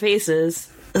screaming in their faces.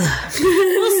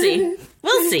 We'll see.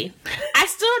 I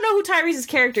still don't know who Tyrese's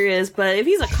character is, but if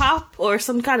he's a cop or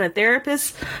some kind of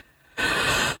therapist,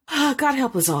 God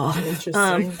help us all.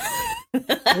 Interesting. I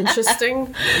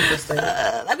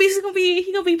mean, he's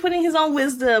gonna be putting his own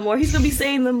wisdom, or he's gonna be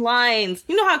saying them lines.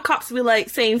 You know how cops be like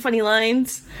saying funny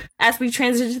lines as we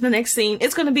transition to the next scene.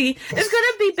 It's gonna be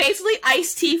basically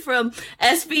Ice-T from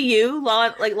SVU,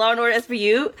 Law and Order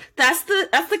SVU. That's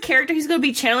the character he's gonna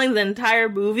be channeling the entire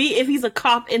movie if he's a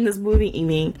cop in this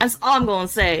movie. That's all I'm gonna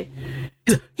say.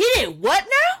 He did what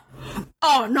now?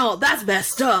 Oh no, that's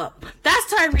messed up.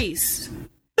 That's Tyrese.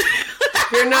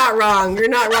 You're not wrong.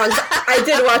 I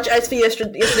did watch SV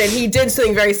yesterday, and he did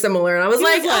something very similar, and I was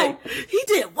he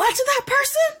did what to that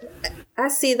person? I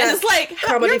see that. And it's like,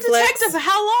 you're a detective for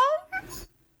how long?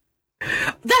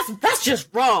 That's just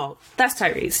wrong. That's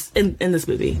Tyrese in this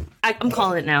movie. I'm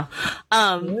calling it now.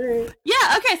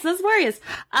 Yeah, okay, so that's Warriors.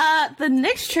 The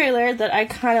next trailer that I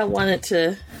kind of wanted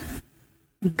to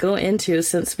go into,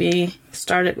 since we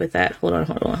started with that. Hold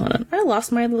on. I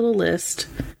lost my little list.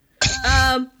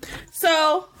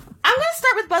 So I'm gonna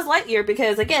start with Buzz Lightyear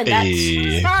because again, that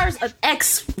stars an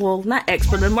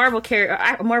a Marvel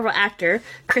actor,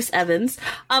 Chris Evans.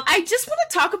 I just want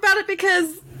to talk about it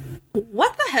because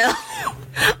what the hell?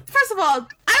 First of all,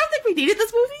 I don't think we needed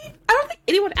this movie. I don't think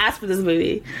anyone asked for this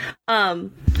movie. The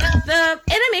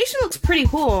animation looks pretty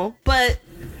cool, but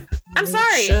I'm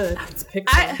sorry. It's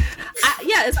Pixar.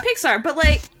 It's Pixar, but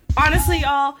like, honestly,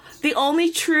 y'all, the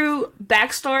only true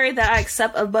backstory that I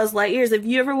accept of Buzz Lightyear is if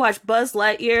you ever watch Buzz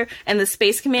Lightyear and the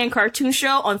Space Command cartoon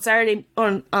show on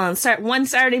one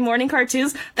Saturday morning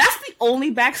cartoons. That's the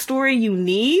only backstory you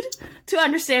need to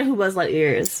understand who Buzz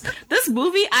Lightyear is. This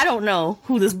movie, I don't know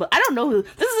who. This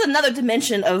is another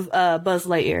dimension of Buzz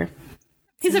Lightyear.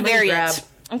 He's a variant.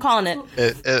 I'm calling it.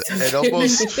 It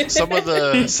almost some of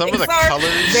the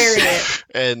colors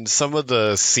and some of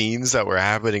the scenes that were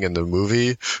happening in the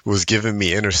movie was giving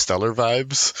me Interstellar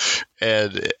vibes,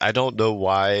 and I don't know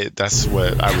why that's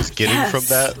what I was getting from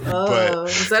that. But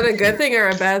is that a good thing or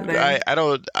a bad thing? I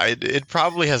don't. It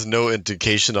probably has no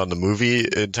indication on the movie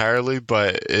entirely,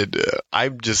 but it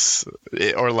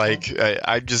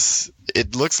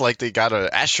looks like they got an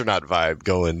astronaut vibe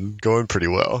going pretty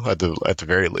well at the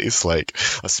very least, like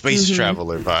a space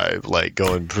traveler vibe, like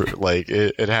going like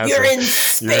it has. You're in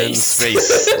space.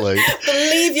 Like,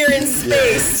 believe you're in space.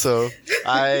 Yeah, so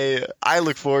I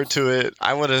look forward to it.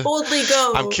 I want to boldly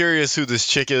go. I'm curious who this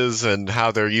chick is and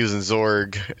how they're using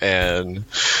Zorg, and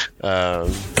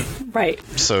right.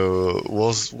 So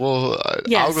we'll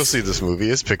yes. I'll go see this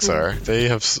movie. It's Pixar. They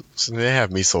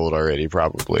have me sold already,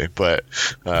 probably, but.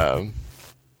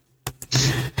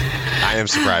 I am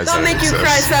surprised. They'll make you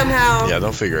cry somehow. Yeah,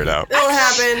 they'll figure it out. It'll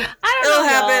happen. It'll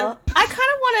happen. I kind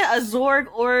of wanted a Zorg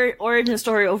origin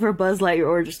story over a Buzz Lightyear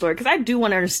origin story because I do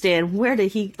want to understand where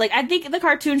did he I think the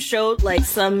cartoon showed like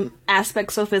some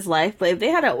aspects of his life, but if they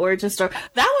had an origin story,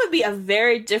 that would be a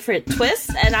very different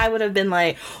twist, and I would have been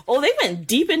like, oh, they went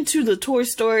deep into the Toy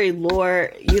Story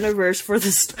lore universe for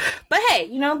this. But hey,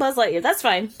 Buzz Lightyear, that's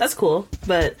fine, that's cool.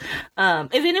 But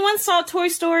if anyone saw Toy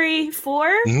Story 4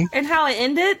 and how it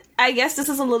ended, I guess this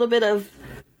is a little bit of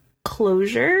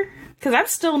closure. Because I'm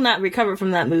still not recovered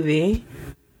from that movie.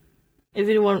 If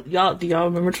anyone, do y'all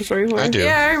remember Toy Story 4? I do.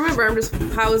 Yeah, I remember.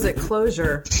 How is it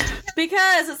closure?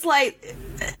 Because it's like,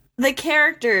 the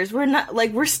characters,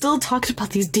 we're still talking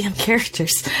about these damn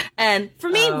characters. And for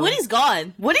me, Woody's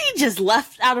gone. Woody just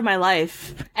left out of my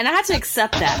life. And I had to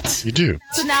accept that. You do.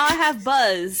 So now I have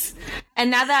Buzz. And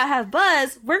now that I have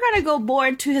Buzz, we're going to go more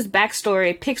into his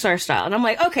backstory, Pixar style. And I'm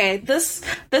like, okay, this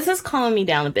is calming me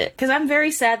down a bit. Because I'm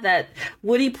very sad that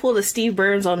Woody pulled a Steve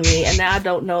Burns on me. And now I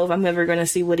don't know if I'm ever going to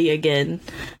see Woody again.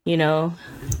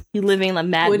 You living a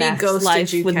Mad Max life.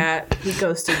 Woody ghosted you, Kat. He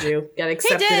ghosted you. You gotta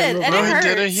accept it. He did, and it hurts.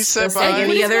 He didn't. He said bye.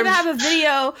 Woody's going to have a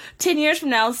video 10 years from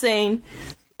now saying...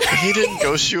 He didn't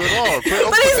ghost you at all. But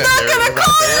he's not going to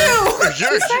call you. He's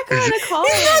not going to call you.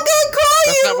 He's not going to call you.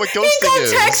 That's not what ghosting is. He's going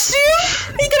to text you.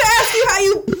 He's going to ask you how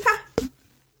you...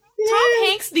 Tom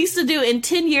Hanks needs to do in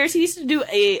 10 years. He needs to do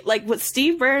like what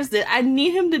Steve Burns did. I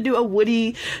need him to do a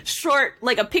Woody short,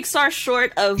 like a Pixar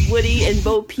short of Woody and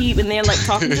Bo Peep, and they're like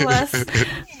talking to us.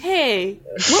 Hey,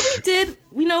 what we did,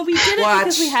 we did it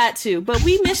because we had to, but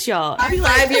we miss y'all.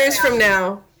 5 years from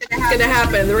now, it's gonna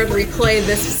happen. We're gonna replay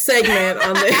this segment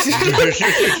on our Facebook.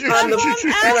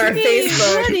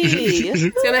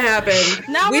 It's gonna happen.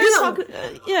 Now we're talking.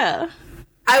 Yeah.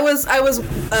 I was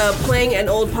playing an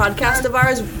old podcast of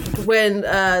ours when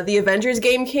the Avengers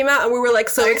game came out, and we were like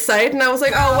so excited, and I was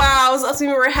like, oh wow, I was we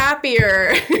were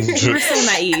happier. We were so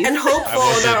naive and hopeful.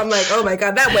 Now I'm like, oh my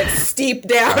god, that went steep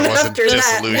down after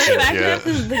that.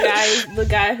 The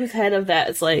guy who's head of that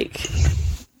is like,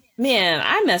 man,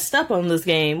 I messed up on this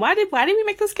game. Why did we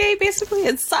make this game? Basically,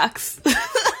 it sucks.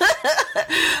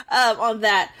 On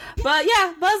that, but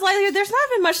yeah, Buzz Lightyear. There's not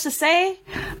even much to say.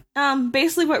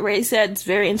 Basically, what Ray said is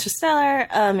very interstellar.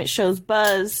 It shows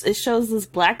Buzz. It shows this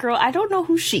black girl. I don't know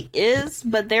who she is,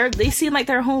 but they seem like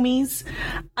they're homies.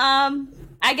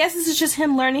 I guess this is just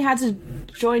him learning how to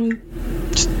join.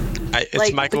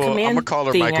 It's Michael. I'm gonna call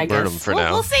her Michael Burnham for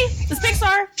now. We'll see. It's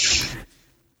Pixar.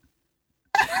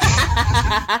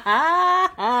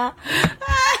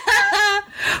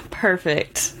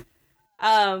 Perfect.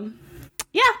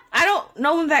 Yeah, I don't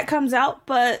know when that comes out,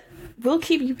 but we'll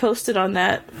keep you posted on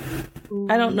that.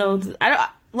 I don't know. I don't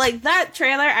like that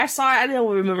trailer. I saw it. I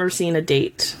don't remember seeing a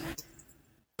date,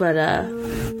 but I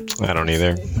don't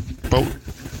either. But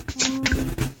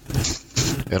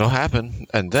it'll happen,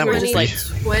 and then we're just like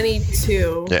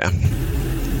 22. Yeah.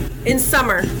 In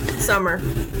summer.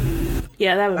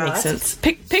 Yeah, that would make sense.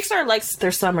 Pixar likes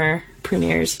their summer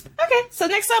premieres. Okay, so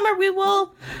next summer we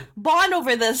will bond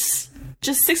over this.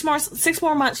 Just 6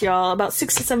 more months, y'all. About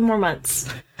 6 to 7 more months.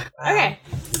 Okay.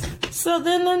 So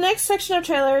then the next section of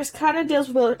trailers kind of deals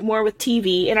more with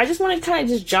TV, and I just want to kind of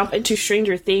just jump into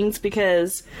Stranger Things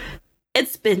because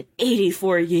it's been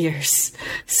 84 years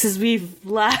since we've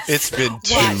last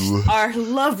watched our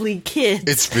lovely kids.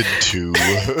 It's been 2.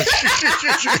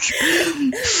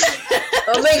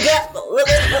 Oh my god, let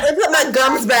me put my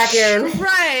gums back in.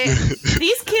 Right.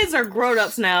 These kids are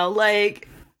grown-ups now. Like,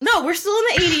 no, we're still in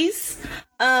the 80s.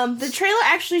 The trailer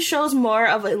actually shows more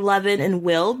of Eleven and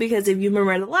Will, because if you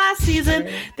remember the last season,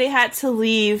 they had to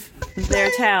leave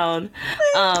their town.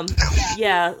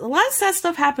 Yeah, a lot of sad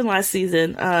stuff happened last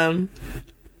season.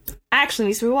 I actually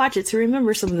need to rewatch it to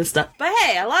remember some of this stuff. But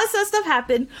hey, a lot of sad stuff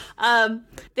happened.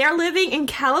 They're living in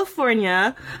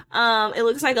California. It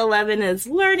looks like Eleven is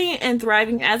learning and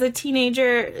thriving as a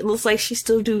teenager. It looks like she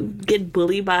still do get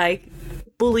bullied by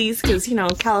bullies, because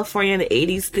California in the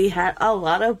 80s, they had a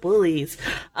lot of bullies.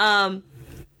 In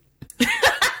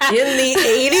the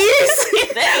 80s?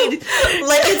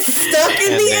 Like it's stuck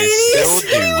in the 80s?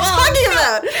 What are you talking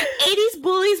about? 80s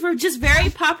bullies were just very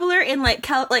popular in like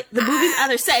the movies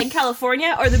either set in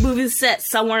California or the movies set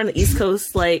somewhere on the East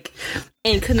Coast, like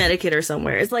in Connecticut or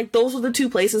somewhere. It's like those were the two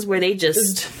places where they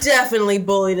just definitely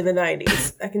bullied in the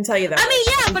 90s. I can tell you that. I mean,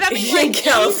 yeah, but I mean, like in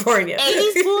California,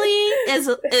 80s bullying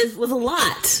was a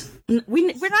lot. We're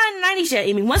not in the 90s yet,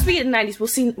 Amy. Once we get in the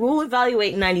 90s, we'll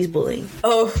evaluate 90s bullying.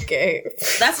 Okay,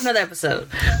 that's another episode.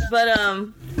 But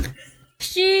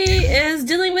she is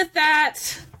dealing with that,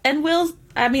 and Will.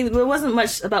 I mean, there wasn't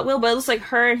much about Will, but it looks like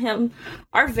her and him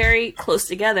are very close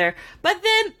together. But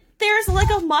then there's like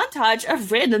a montage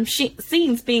of random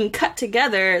scenes being cut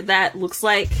together that looks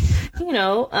like,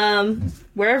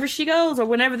 wherever she goes or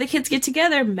whenever the kids get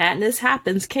together, madness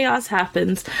happens, chaos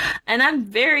happens. And I'm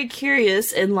very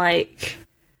curious and like,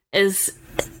 has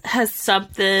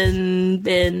something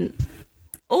been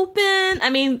open? I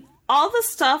mean, all the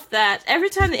stuff that every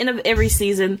time at the end of every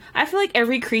season, I feel like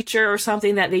every creature or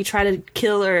something that they try to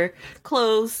kill or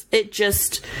close, it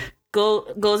just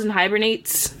goes and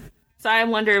hibernates. So I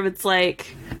wonder if it's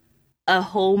like a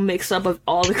whole mix-up of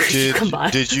all the creatures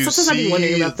combined. Did you see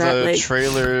the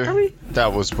trailer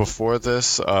that was before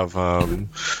this of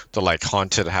the like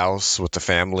haunted house with the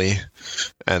family,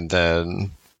 and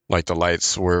then like the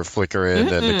lights were flickering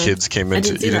and the kids came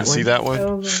into? You didn't see that one?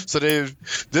 Oh, so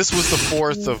this was the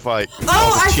fourth of like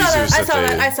all the I teasers saw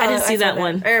that. I didn't see that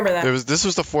one. I remember that. This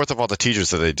was the fourth of all the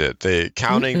teasers that they did. They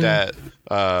counting that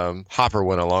Hopper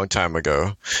went a long time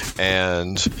ago,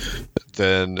 and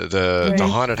then the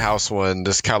haunted house one,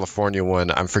 this California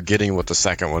one, I'm forgetting what the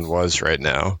second one was right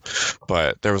now,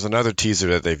 but there was another teaser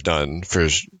that they've done for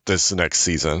this next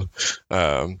season.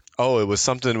 Oh, it was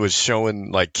something was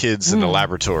showing like kids in the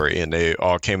laboratory, and they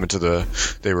all came into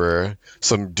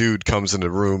some dude comes in the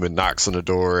room and knocks on the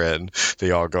door, and they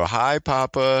all go, "Hi,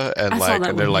 Papa," and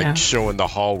they're like showing the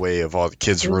hallway of all the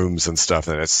kids' rooms and stuff,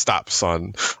 and it stops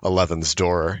on 11's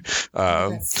door.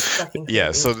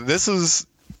 Yeah, so this is.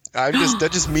 That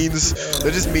just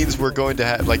means we're going to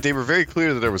have, like, they were very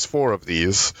clear that there was 4 of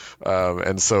these,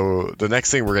 and so the next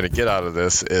thing we're going to get out of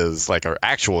this is like our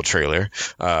actual trailer.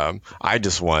 I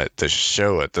just want the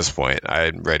show at this point.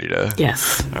 I'm ready to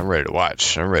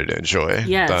watch. I'm ready to enjoy.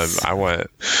 Yes. I want.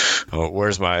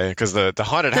 Where's my? Because the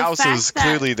haunted house is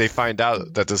clearly they find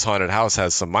out that this haunted house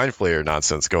has some mind flayer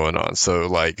nonsense going on. So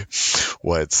like,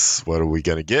 what are we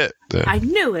gonna get? I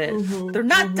knew it. They're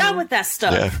not done with that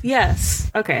stuff. Yeah.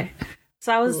 Yes. Okay.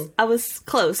 So I was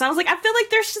close. I was like, I feel like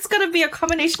there's just gonna be a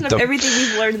combination of everything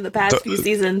we've learned in the past few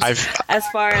seasons, as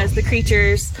far as the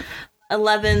creatures,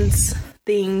 11's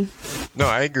thing. No,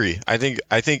 I agree. I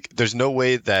think there's no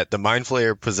way that the mind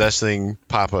flayer possessing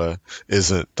Papa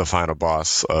isn't the final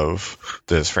boss of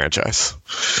this franchise.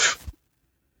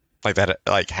 Like that,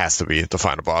 like has to be the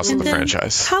final boss of the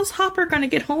franchise. How's Hopper gonna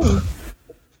get home?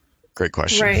 Great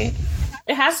question. Right.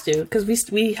 It has to,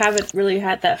 because we haven't really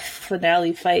had that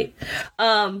finale fight.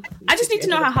 I just need to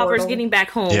know how Hopper's getting back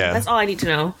home. Yeah. That's all I need to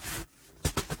know.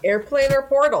 Airplane or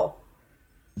portal?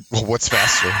 Well, what's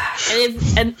faster?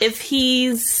 And if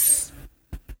he's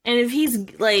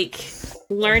like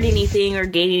learned anything or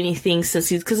gained anything since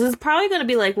because it's probably going to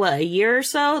be like what, a year or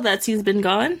so that he's been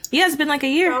gone. Yeah, it's been like a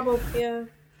year. Probably, yeah.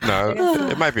 No,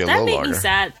 it might be a little longer. That made me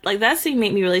sad. Like that scene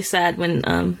made me really sad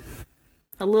when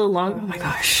a little longer. Oh my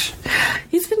gosh,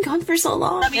 he's been gone for so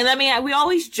long. And I mean, we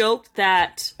always joked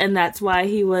that, and that's why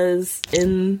he was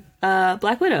in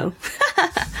Black Widow.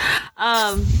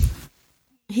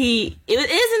 It is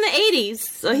in the 80s,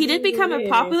 so he did become a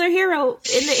popular hero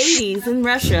in the 80s in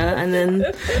Russia, and then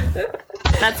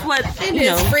that's what in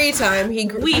his free time he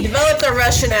developed a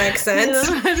Russian accent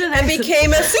and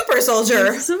became a super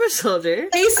soldier.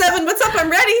 Hey, Seven, what's up?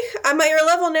 I'm ready. I'm at your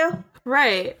level now.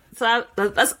 Right. So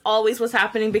that's always what's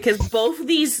happening, because both of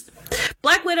these,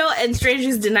 Black Widow and Stranger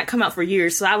Things, did not come out for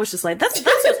years. So I was just like, that's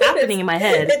what's happening in my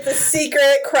head. It's a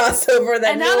secret crossover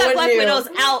that now that Black Widow's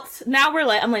out, now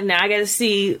I gotta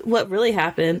see what really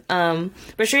happened.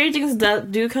 But Stranger Things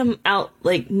do come out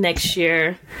like next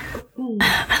year.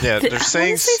 Yeah, they're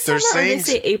saying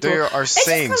April. They are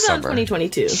saying comes summer. Out in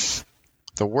 2022.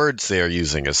 The words they are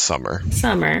using is summer.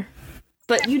 Summer,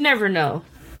 but you never know.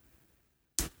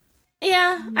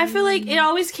 Yeah, I feel like it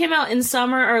always came out in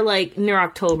summer or like near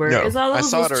October. No, I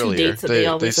saw it earlier.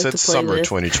 They said summer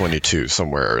 2022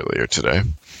 somewhere earlier today.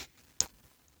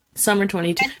 Summer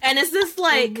 22. And is this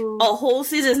like a whole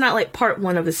season? It's not like part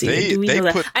 1 of the season. Do we know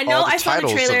that? I know I saw the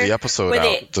trailer of the episode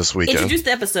out this weekend. Introduced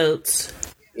the episodes.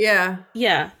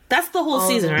 Yeah, that's the whole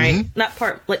season, right? Not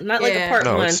part, like a part 1.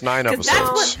 No, it's 9 episodes.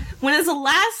 That's when it's the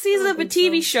last season of a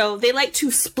TV show, they like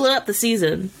to split up the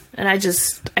season, and I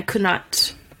could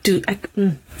not. Dude,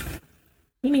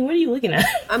 Mimi, what are you looking at?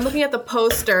 I'm looking at the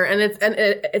poster, and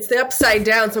it's the upside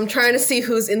down, so I'm trying to see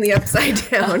who's in the upside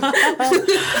down.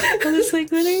 I was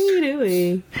like, what are you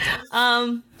doing?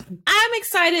 I'm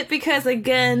excited because,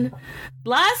 again,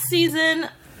 last season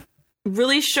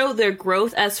really showed their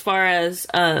growth as far as,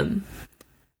 they're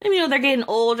getting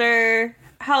older,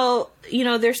 how,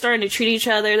 they're starting to treat each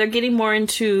other, they're getting more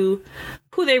into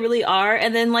who they really are,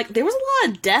 and then there was a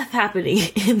lot of death happening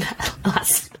in that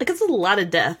last. It's a lot of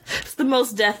death. It's the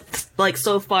most death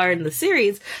so far in the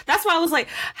series. That's why I was like,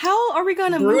 how are we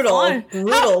going to move on?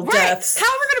 Brutal deaths. How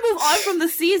are we going to move on from the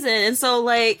season? And so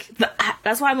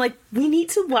that's why I'm like, we need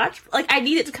to watch. I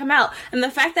need it to come out. And the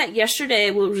fact that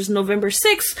yesterday, which was November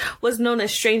 6th, was known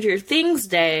as Stranger Things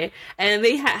Day, and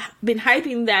they have been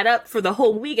hyping that up for the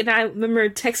whole week. And I remember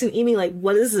texting Amy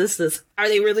what is this? Are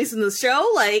they releasing the show?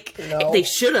 No. They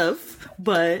should have,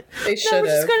 but we're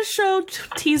just going to show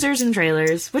teasers and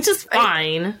trailers, which is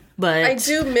fine. But I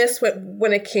do miss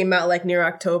when it came out near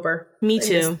October. Me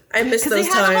too. I miss those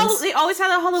times. They always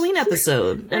had a Halloween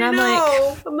episode, and I'm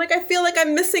like, I feel like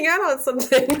I'm missing out on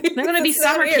something. They're going to be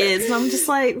summer kids, and I'm just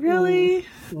like, really?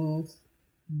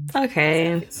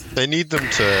 Okay. They need them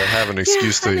to have an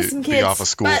excuse to be off of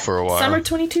school for a while. Summer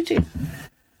 22 too.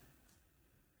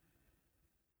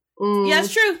 Yeah,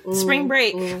 it's true. Spring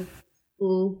break.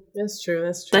 That's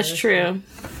true. That's true.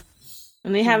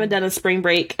 And they haven't done a spring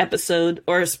break episode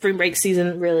or a spring break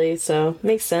season, really, so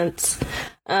makes sense.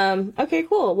 Okay,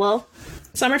 cool. Well,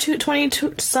 summer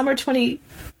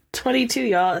 2022,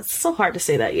 y'all. It's so hard to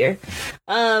say that year.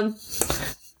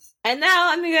 And now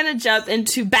I'm gonna jump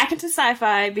back into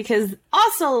sci-fi because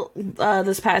also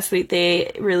this past week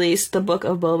they released the Book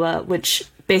of Boba, which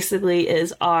basically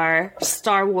is our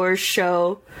Star Wars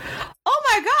show. Oh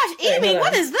my gosh, Amy,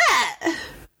 what is that?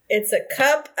 It's a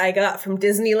cup I got from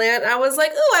Disneyland. I was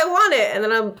like, "Ooh, I want it," and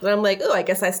then I'm like, "Ooh, I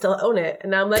guess I still own it."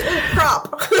 And now I'm like, "Ooh, prop."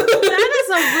 That is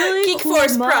a really Geek cool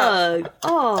Force mug. prop.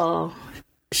 Oh.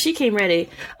 She came ready.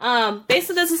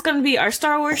 Basically, this is going to be our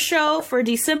Star Wars show for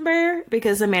December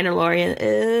because The Mandalorian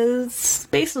is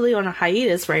basically on a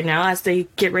hiatus right now as they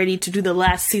get ready to do the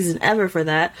last season ever for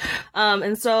that.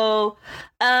 And so,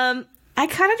 I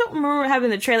kind of don't remember having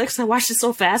the trailer because I watched it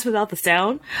so fast without the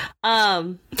sound.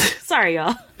 Sorry,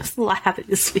 y'all. There's a lot happened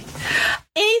this week.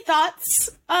 Any thoughts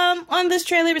on this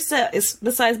trailer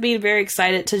besides being very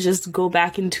excited to just go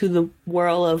back into the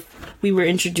world of we were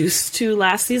introduced to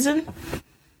last season?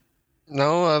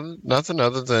 No, nothing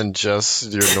other than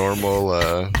just your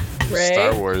normal Right.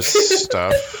 Star Wars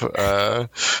stuff.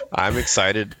 I'm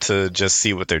excited to just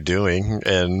see what they're doing,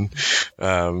 and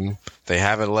they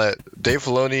haven't let Dave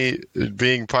Filoni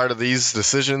being part of these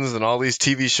decisions and all these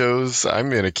TV shows. I'm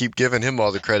gonna keep giving him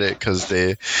all the credit because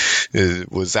it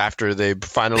was after they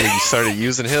finally started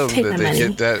using him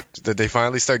that they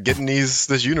finally start getting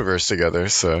this universe together.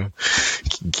 So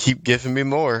keep giving me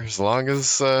more as long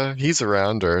as he's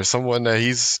around or someone that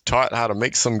he's taught how to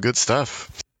make some good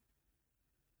stuff.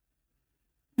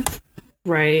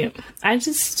 Right. I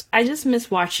just miss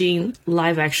watching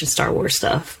live action Star Wars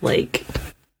stuff, like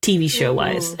TV show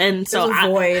wise. And so There's a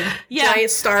void. Yeah. Giant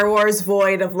Star Wars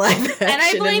void of live action And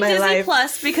I blame in my Disney life.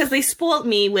 Plus because they spoiled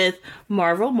me with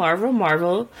Marvel,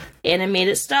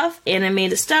 animated stuff,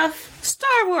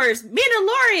 Star Wars,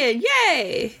 Mandalorian,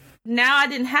 yay! Now I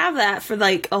didn't have that for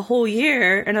like a whole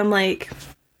year, and I'm like,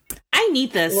 I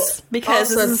need this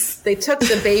because Also, this is they took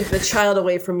the child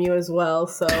away from you as well.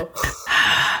 So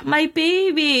my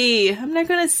baby. I'm not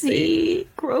gonna see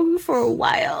Grogu for a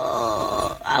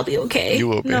while. I'll be okay. You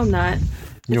will be. No, I'm not.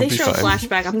 You'll If they be show a fine.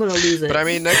 flashback, I'm gonna lose it. But I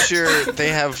mean, next year they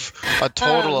have a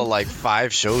total of like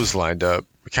 5 shows lined up,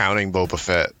 counting Boba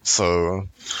Fett. So,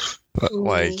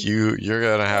 like you're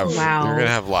gonna have Wow. you're gonna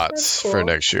have lots That's for cool.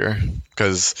 next year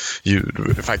because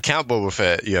if I count Boba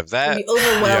Fett, you have that. You'll be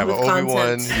overwhelmed You have with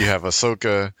Obi-Wan, content. you have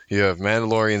Ahsoka, you have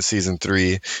Mandalorian season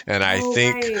 3, and I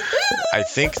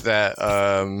think that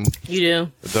you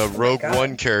do. the Rogue God.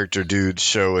 One character dude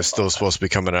show is still supposed to be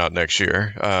coming out next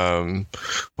year.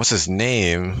 What's his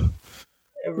name?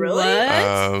 really,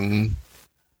 What?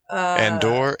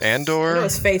 Andor. I know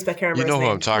his face, but I can't remember. You know his who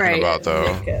name. I'm talking Right. about, though.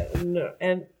 Okay, no,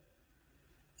 and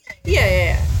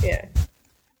yeah.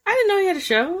 I didn't know he had a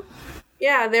show.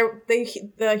 Yeah,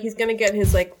 he's gonna get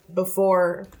his like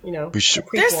before, We should-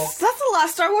 prequel. That's a lot of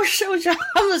Star Wars shows, y'all.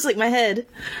 I'm just like my head.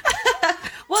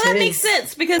 Well, that It makes is.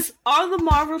 sense because all the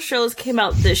Marvel shows came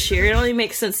out this year. It only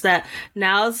makes sense that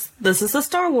this is a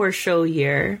Star Wars show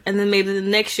year, and then maybe the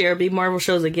next year will be Marvel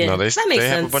shows again. No, they that makes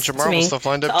have a sense bunch of to Marvel me stuff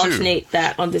lined to up, too. alternate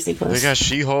that on Disney Plus. They got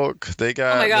She-Hulk. They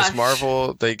got my Miss gosh.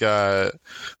 Marvel. They got.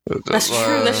 That's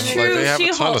true. That's true. Like, they have a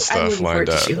ton She-Hulk. of I'm stuff looking forward lined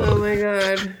to up. She-Hulk. Oh my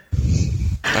god.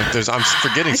 Like, I'm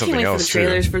forgetting I can't something wait for else the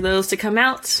trailers too. for those to come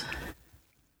out.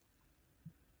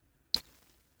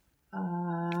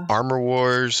 Armor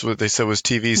Wars, what they said was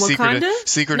TV. Wakanda?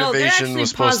 Secret No, they're Invasion actually was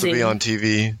supposed to be pausing. on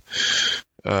TV.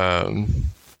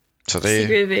 So they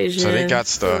Secret Invasion. so they got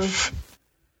stuff.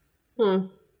 Oh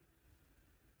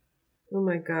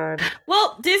my god.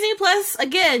 Well, Disney Plus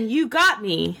again. You got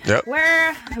me. Yep.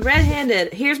 We're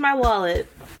red-handed. Here's my wallet.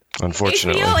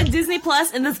 Unfortunately, HBO and Disney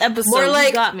Plus in this episode. More like-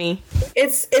 you got me.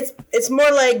 It's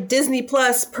more like Disney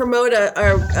Plus promote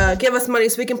or give us money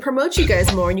so we can promote you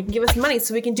guys more, and you can give us money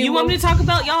so we can do You more want me to talk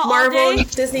about y'all Marvel all day?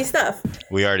 and Disney stuff.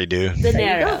 we already do. The There you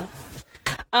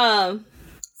narrow.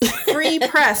 Free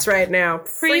press right now.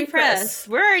 Free press.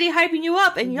 We're already hyping you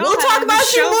up, and y'all. We'll talk haven't about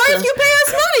you shown more if us. you pay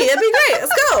us money. That'd be great.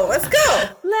 Let's go.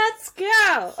 Let's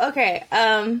go.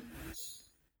 Okay.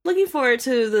 Looking forward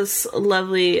to this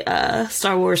lovely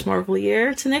Star Wars Marvel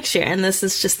year to next year, and this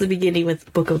is just the beginning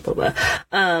with Book of Boba.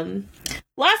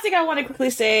 Last thing I want to quickly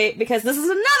say, because this is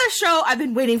another show I've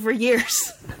been waiting for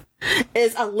years,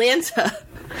 is Atlanta.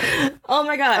 Oh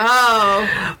my god.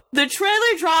 Oh, The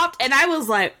trailer dropped, and I was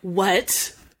like,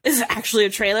 what? Is it actually a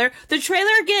trailer? The trailer,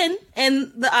 again,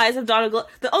 in the eyes of Donald Glover.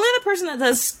 The only other person that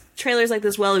does trailers like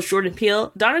this well is Jordan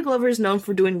Peele. Donald Glover is known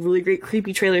for doing really great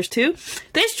creepy trailers, too.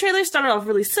 This trailer started off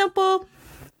really simple,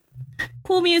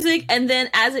 cool music, and then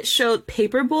as it showed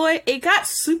Paperboy, it got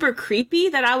super creepy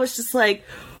that I was just like,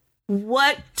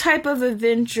 what type of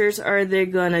adventures are they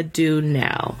gonna do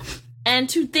now? And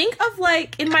to think of,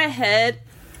 like, in my head,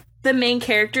 the main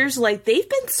characters, like, they've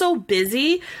been so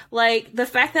busy. Like, the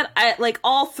fact that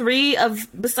all three of,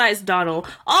 besides Donald,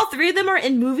 all three of them are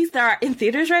in movies that are in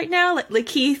theaters right now. Like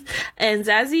Keith and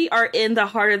Zazie are in The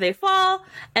Harder They Fall,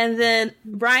 and then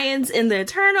Brian's in The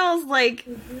Eternals. Like,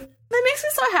 that makes me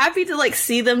so happy to, like,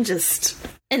 see them just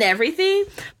in everything.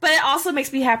 But it also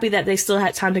makes me happy that they still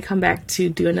had time to come back to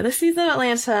do another season of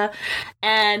Atlanta,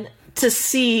 and to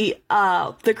see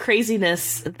the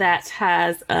craziness that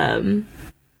has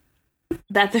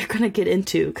that they're gonna get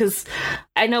into, because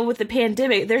I know with the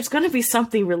pandemic there's gonna be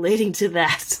something relating to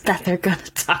that they're gonna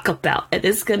talk about, and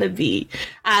it's gonna be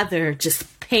either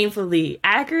just painfully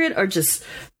accurate or just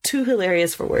too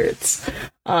hilarious for words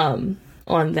on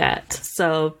that.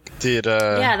 So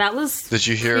that was did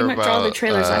you hear pretty much about all the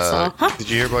trailers I saw. Did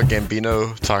you hear about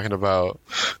Gambino talking about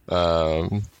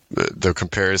the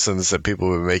comparisons that people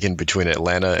were making between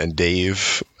Atlanta and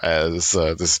Dave as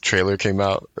this trailer came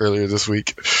out earlier this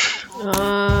week?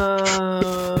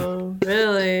 Oh,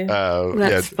 really?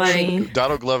 That's funny.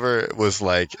 Donald Glover was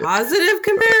like positive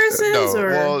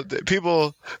comparisons,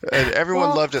 people and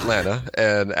everyone loved Atlanta,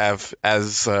 and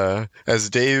as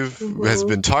Dave has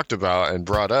been talked about and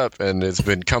brought up, and it's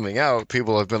been coming out,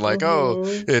 people have been like,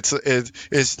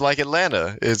 it's like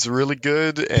Atlanta. It's really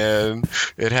good, and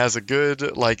it has a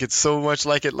good, like, it's so much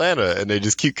like Atlanta, and they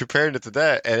just keep comparing it to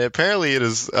that, and apparently it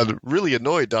has really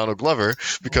annoyed Donald Glover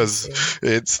because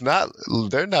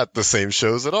they're not the same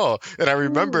shows at all. And I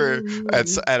remember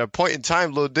at a point in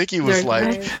time, Lil Dicky was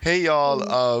like, hey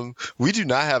y'all, we do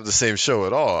not have the same show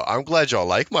at all. I'm glad y'all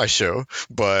like my show,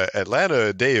 but Atlanta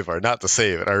and Dave are not the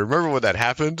same. And I remember when that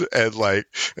happened, and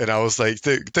I was like,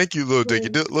 thank you, Lil Dicky.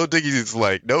 Lil Dicky's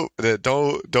like, nope,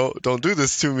 don't do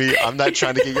this to me. I'm not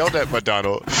trying to get yelled at by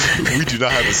Donald. We do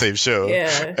not have the same show.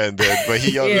 Yeah. And then, but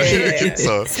he yelled at me.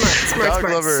 So smart,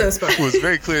 Glover so smart. was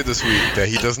very clear this week that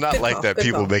he does not like that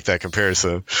people make that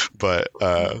comparison. But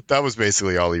that was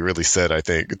basically all he really said, I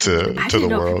think, to the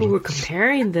world. People were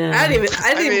comparing them. I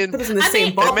didn't even put this in the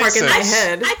same ballpark in my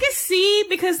head. I can see,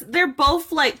 because they're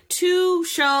both like two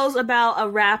shows about a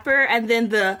rapper, and then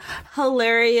the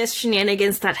hilarious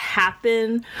shenanigans that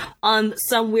happen on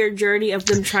some weird journey of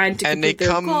them trying to complete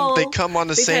their goal. They come on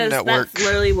the same network. That's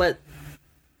literally what.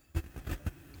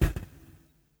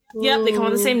 Yep, they come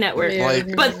on the same network.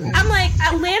 But I'm like,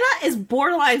 Atlanta is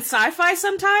borderline sci-fi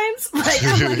sometimes. Like,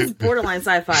 I'm like, it's borderline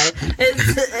sci-fi.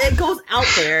 It goes out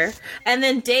there, and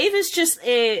then Dave is just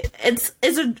it's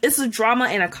a drama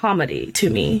and a comedy to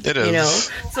me. It is, you know.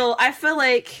 So I feel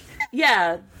like,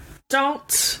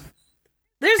 there's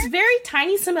very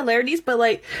tiny similarities, but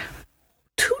like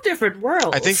two different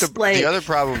worlds. I think the other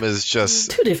problem is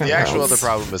just two different. The actual worlds. other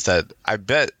problem is that I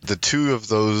bet the two of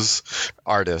those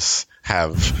artists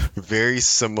have very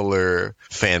similar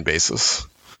fan bases.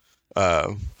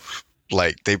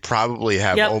 Like, they probably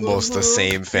have almost the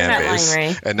same fan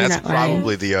base, and that's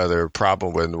probably the other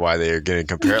problem with why they are getting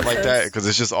compared like that, because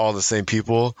it's just all the same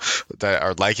people that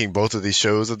are liking both of these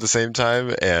shows at the same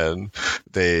time, and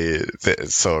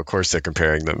so of course they're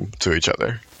comparing them to each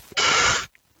other.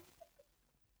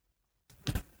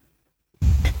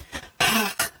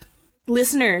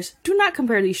 Listeners, do not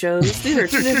compare these shows. These are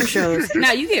two different shows.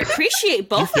 Now, you can appreciate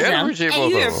both of them, and you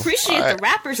can appreciate the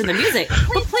rappers and the music,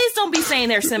 but please don't be saying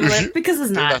they're similar, because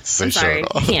it's not. I'm sorry.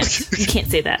 You can't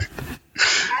say that.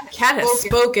 Cat has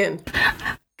spoken.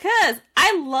 Because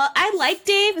I like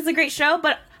Dave. It's a great show,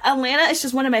 but Atlanta is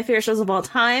just one of my favorite shows of all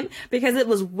time, because it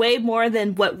was way more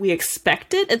than what we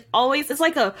expected. It's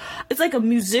like a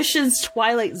musician's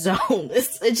Twilight Zone.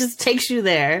 It just takes you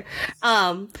there,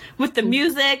 with the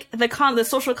music, the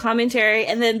social commentary,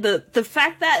 and then the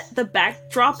fact that the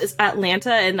backdrop is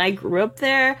Atlanta, and I grew up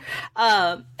there,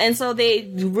 and so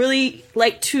they really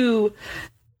like to.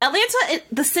 Atlanta,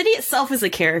 the city itself is a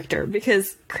character,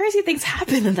 because crazy things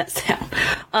happen in that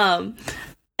town,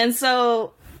 and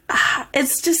so.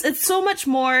 It's so much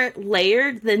more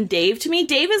layered than Dave to me.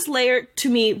 Dave is layered to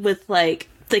me with like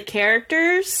the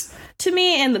characters to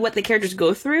me and what the characters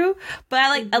go through. But I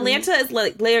like Atlanta is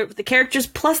like layered with the characters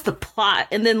plus the plot,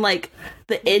 and then like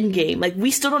the end game. Like, we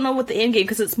still don't know what the end game,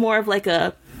 because it's more of like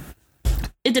it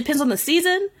depends on the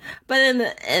season. But in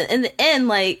the end,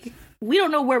 like, we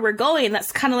don't know where we're going, and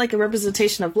that's kind of like a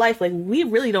representation of life. Like, we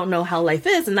really don't know how life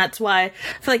is, and that's why I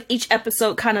feel like each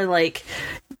episode kind of like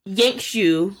yanks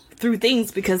you through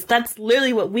things, because that's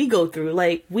literally what we go through.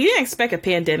 Like, we didn't expect a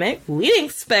pandemic. We didn't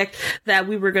expect that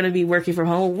we were going to be working from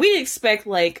home. We didn't expect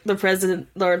like the president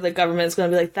or the government is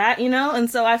going to be like that, you know? And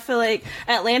so I feel like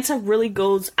Atlanta really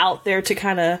goes out there to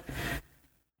kind of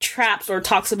traps or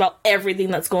talks about everything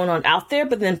that's going on out there,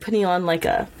 but then putting on like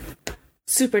a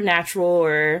supernatural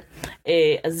or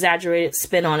a exaggerated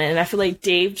spin on it. And I feel like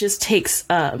Dave just takes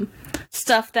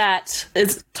stuff that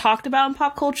is talked about in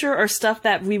pop culture or stuff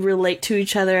that we relate to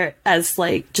each other as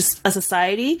like just a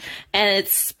society, and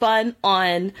it's spun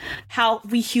on how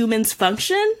we humans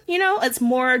function. You know, it's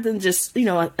more than just, you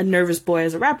know, a nervous boy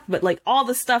as a rapper, but like all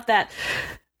the stuff that's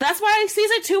why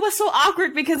season 2 was so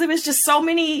awkward, because it was just so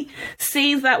many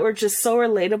scenes that were just so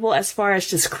relatable as far as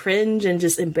just cringe and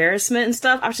just embarrassment and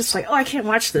stuff. I was just like, oh, I can't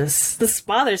watch this. This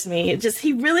bothers me.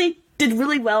 He really did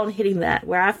really well in hitting that,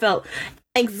 where I felt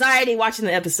anxiety watching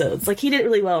the episodes. Like, he did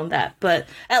really well in that. But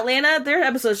Atlanta, their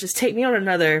episodes just take me on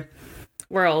another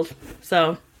world.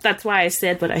 So that's why I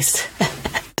said what I said.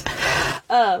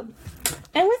 And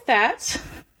with that,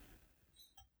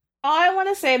 all I want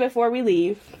to say before we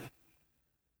leave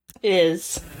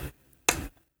is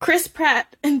Chris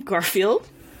Pratt and Garfield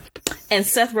and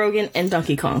Seth Rogen and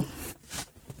Donkey Kong.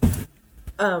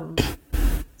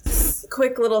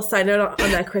 Quick little side note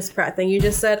on that Chris Pratt thing you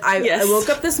just said. I woke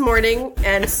up this morning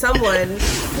and someone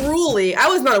cruelly, I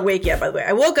was not awake yet, by the way.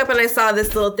 I woke up and I saw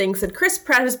this little thing said Chris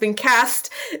Pratt has been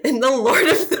cast in the Lord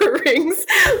of the Rings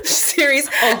series.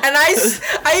 And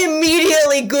I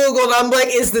immediately Googled, I'm like,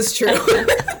 is this true?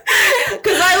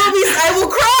 Because I will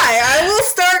cry. I will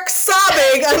start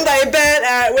sobbing on my bed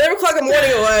at whatever o'clock in the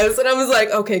morning it was. And I was like,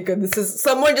 okay, good. This is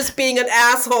someone just being an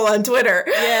asshole on Twitter.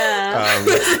 Yeah.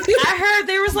 I heard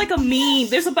there was like a meme.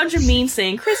 There's a bunch of memes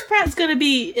saying Chris Pratt's gonna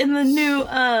be in the new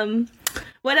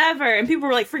whatever, and people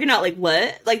were like freaking out, like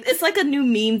what? Like it's like a new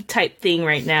meme type thing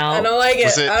right now. I don't like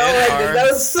it. I don't like it.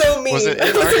 That was so mean. Was it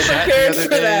in our chat the other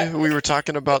day? We were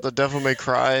talking about the Devil May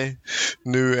Cry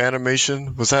new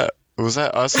animation. Was that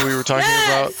us we were talking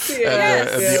about?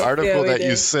 And the article that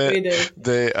you sent,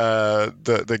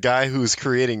 the guy who's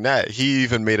creating that, he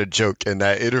even made a joke in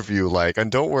that interview, like,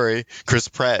 and don't worry, Chris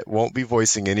Pratt won't be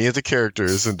voicing any of the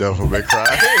characters in Devil May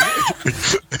Cry.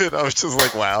 And I was just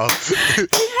like, wow. He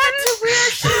had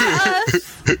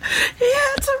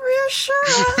to reassure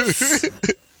us.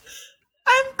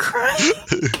 I'm crying.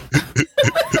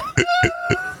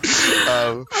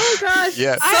 Oh gosh!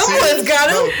 Yeah, someone's got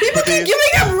him. People keep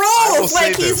giving him roles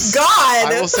like he's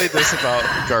God. I will say this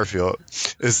about Garfield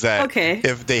is that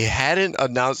if they hadn't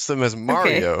announced him as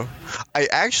Mario, I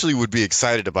actually would be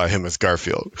excited about him as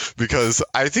Garfield, because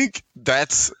I think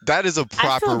that is a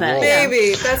proper role.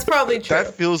 Maybe that's probably true.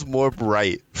 That feels more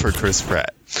right for Chris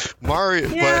Pratt. Mario,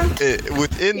 but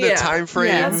within the time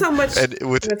frame, not so much and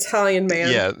with an Italian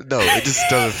man. Yeah, no, it just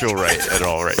doesn't feel right at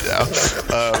all right now.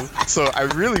 So I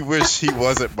really wish he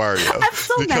wasn't Mario,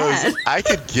 because mad. I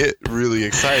could get really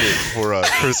excited for a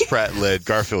Chris Pratt-led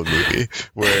Garfield movie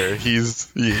where he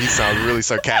sounds really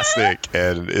sarcastic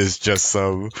and is just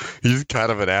he's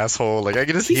kind of an asshole. Like I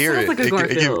can just hear it. Like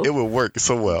it would work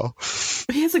so well.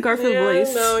 He has a Garfield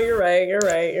voice. No, you're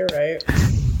right.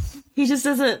 He just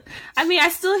doesn't. I mean, I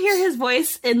still hear his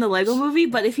voice in the Lego movie,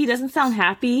 but if he doesn't sound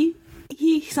happy,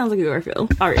 he sounds like a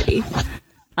Garfield already.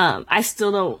 I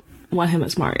still don't want him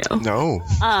as Mario. No.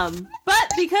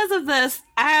 But because of this,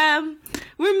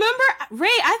 remember, Ray,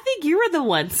 I think you were the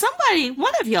one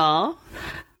of y'all,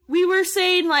 we were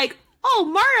saying like, oh,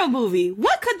 Mario movie,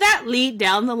 what could that lead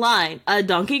down the line? A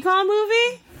Donkey Kong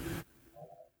movie?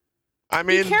 I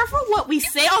mean, be careful what we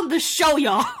say on the show,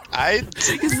 y'all. We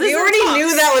already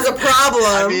knew that was a problem.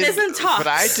 I mean, this isn't talks. But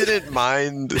I didn't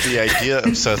mind the idea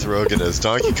of Seth Rogen as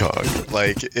Donkey Kong.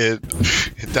 Like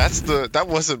that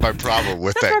wasn't my problem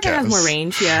with Seth that Rogen cast. has more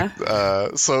range, yeah.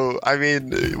 So I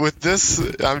mean, with this,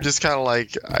 I'm just kind of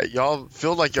like, y'all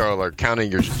feel like y'all are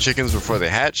counting your chickens before they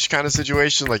hatch, kind of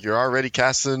situation. Like you're already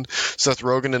casting Seth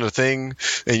Rogen in a thing,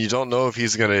 and you don't know if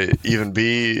he's gonna even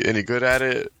be any good at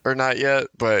it or not yet.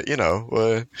 But you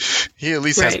know, he at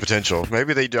least has potential.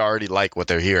 Maybe they already like what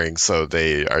they're hearing, so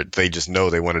they just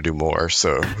know they want to do more.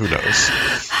 So who knows?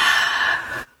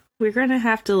 We're gonna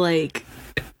have to like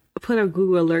put a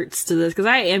Google alerts to this, because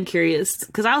I am curious.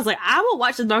 Because I was like, I will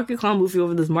watch the Donkey Kong movie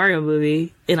over this Mario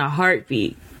movie in a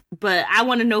heartbeat. But I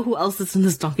want to know who else is in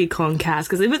this Donkey Kong cast.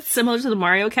 Because if it's similar to the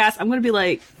Mario cast, I'm gonna be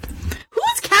like, who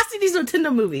is casting these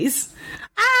Nintendo movies?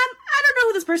 I don't know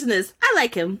who this person is. I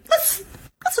like him. Let's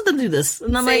let them do this.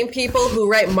 And I'm Same like, people who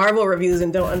write Marvel reviews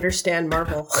and don't understand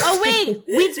Marvel. Oh wait,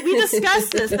 we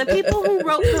discussed this. The people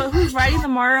who's writing the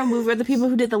Mario movie are the people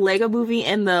who did the Lego movie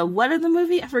and the what in the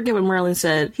movie? I forget what Merlin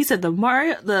said. He said the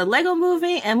Lego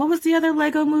movie, and what was the other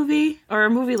Lego movie or a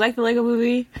movie like the Lego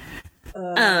movie?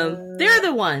 They're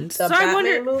the ones. The so Batman I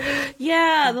wonder. Movie?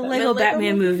 Yeah, the Lego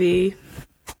Batman movie.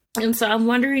 And so I'm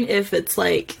wondering if it's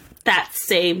like that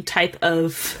same type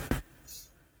of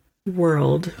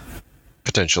world.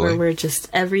 Potentially. Where we're just,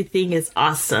 everything is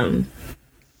awesome.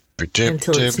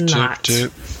 until it's not.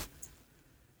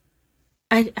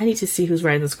 I need to see who's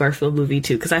writing this Garfield movie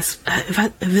too, because if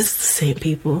it's the same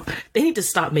people, they need to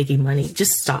stop making money.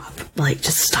 Just stop.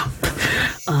 Just stop.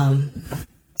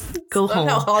 Go home.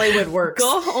 That's how Hollywood works.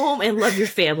 Go home and love your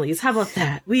families. How about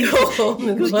that? Go home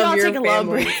and love your take a long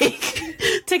break.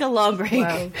 Take a long break.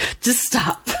 Wow. Just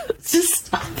stop. Just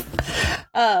stop.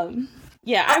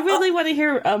 Yeah, I really want to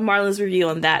hear Marlon's review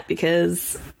on that,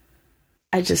 because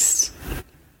I just.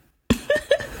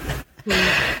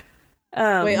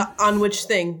 Wait, on which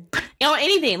thing?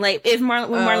 Anything. Like, if when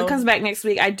Marlon comes back next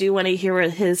week, I do want to hear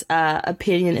what his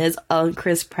opinion is on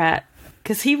Chris Pratt.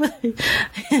 Because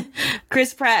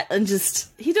Chris Pratt, and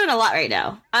he's doing a lot right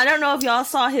now. I don't know if y'all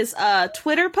saw his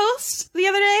Twitter post the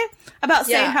other day about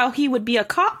saying how he would be a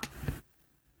cop.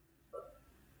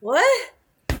 What?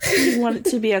 He wanted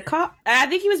to be a cop. I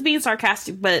think he was being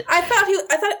sarcastic, but I thought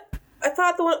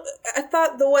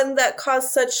the one that caused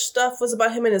such stuff was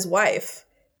about him and his wife.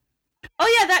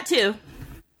 Oh yeah, that too.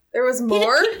 There was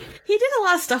more? He did a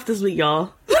lot of stuff this week,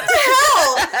 y'all. What the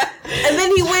hell? And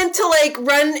then he went to,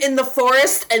 run in the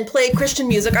forest and play Christian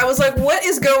music. I was like, what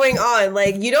is going on?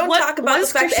 You don't talk about the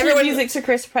fact that everyone... music to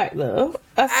Chris Pratt, though?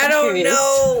 I don't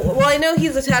know. Well, I know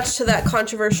he's attached to that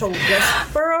controversial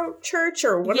Westboro church,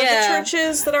 or one of the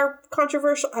churches that are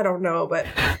controversial. I don't know, but...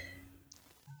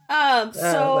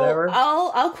 So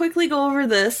I'll quickly go over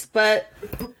this, but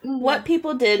what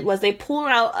people did was they pulled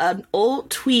out an old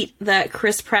tweet that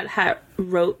Chris Pratt had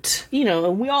wrote.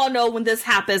 And we all know when this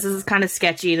happens, this is kind of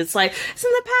sketchy, and it's like, it's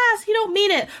in the past, he don't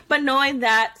mean it. But knowing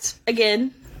that,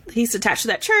 again, he's attached to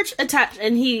that church, and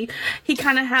he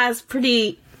kind of has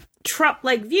pretty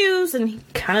Trump-like views, and he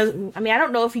kind of, I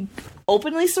don't know if he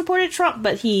openly supported Trump,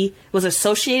 but he was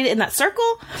associated in that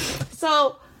circle.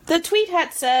 So the tweet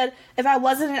had said, if I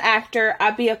wasn't an actor,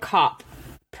 I'd be a cop.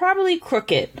 Probably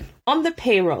crooked. On the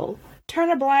payroll.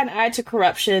 Turn a blind eye to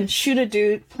corruption. Shoot a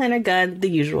dude. Plant a gun. The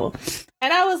usual.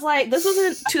 And I was like, this was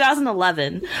in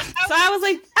 2011. So I was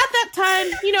like, at that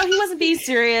time, he wasn't being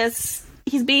serious.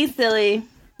 He's being silly,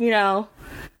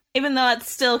 even though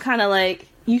it's still kind of like,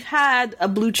 you had a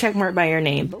blue check mark by your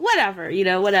name. But whatever,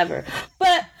 whatever.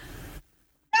 But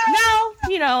now,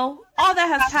 all that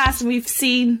has passed, and we've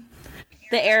seen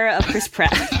the era of Chris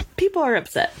Pratt. People are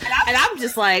upset. And I'm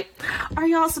just like, are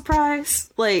y'all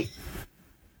surprised? He's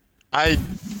gonna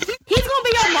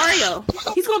be y'all Mario.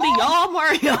 He's gonna be y'all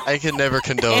Mario. I can never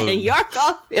condone.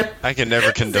 I can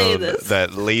never condone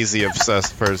that lazy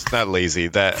obsessed person. Not lazy.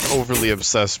 That overly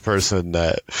obsessed person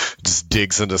that just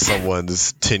digs into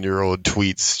someone's 10-year-old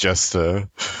tweets just to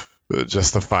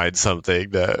find something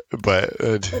that. But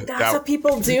that's what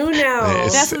people do now.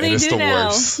 That's what they do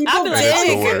now. People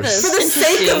dig for the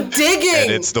sake of digging,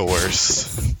 and it's the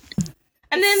worst.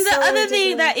 And then the other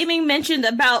thing that Amy mentioned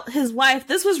about his wife,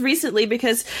 this was recently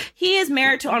because he is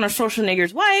married to Arnold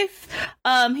Schwarzenegger's wife.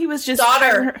 He was just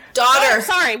daughter. Oh,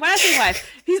 sorry, why did I say wife?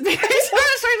 He's married to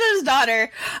Arnold Schwarzenegger's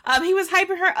daughter. He was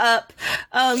hyping her up.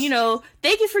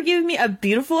 Thank you for giving me a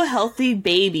beautiful, healthy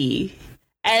baby.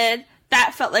 And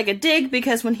that felt like a dig,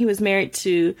 because when he was married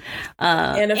to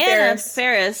Anna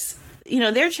Faris,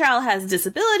 their child has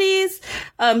disabilities,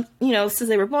 since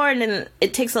they were born, and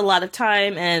it takes a lot of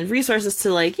time and resources to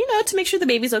to make sure the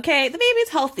baby's okay. The baby's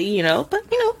healthy, but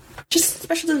just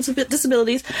special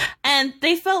disabilities. And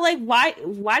they felt like, why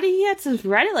did he have to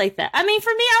write it like that? For me,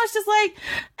 I was just like,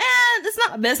 it's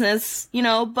not a business,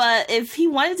 but if he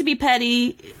wanted to be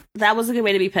petty, that was a good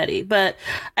way to be petty. But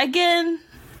again,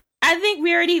 I think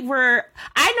we already were.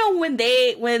 I know when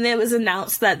it was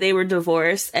announced that they were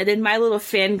divorced, and in my little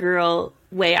fangirl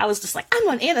way, I was just like, I'm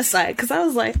on Anna's side, because I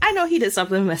was like, I know he did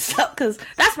something messed up, because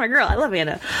that's my girl. I love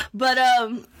Anna. But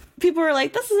people were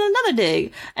like, this is another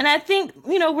dig, and I think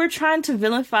we're trying to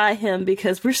vilify him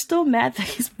because we're still mad that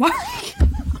he's Mario.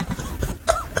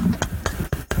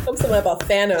 I'm something about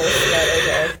Thanos.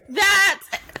 Okay. That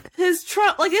his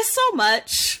Trump, it's so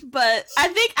much, but I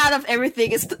think out of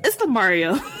everything, it's the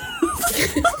Mario.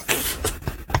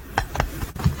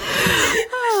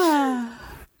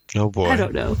 Oh boy. I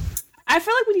don't know. I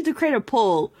feel like we need to create a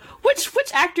poll. Which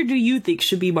actor do you think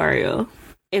should be Mario?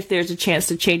 If there's a chance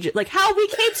to change it. Like how we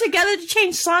came together to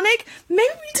change Sonic, maybe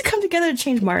we need to come together to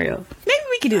change Mario. Maybe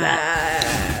we can do that.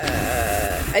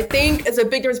 I think it's a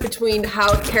big difference between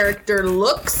how a character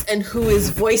looks and who is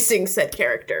voicing said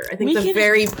character. I think we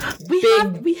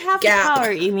have gap. The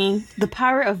power, Amy. The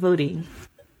power of voting.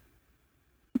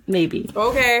 Maybe.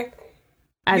 Okay.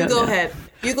 You go ahead.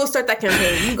 You go start that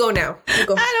campaign. You go now. You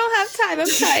go. I don't have time. I'm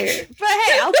tired. But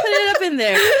hey, I'll put it up in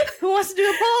there. Who wants to do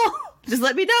a poll? Just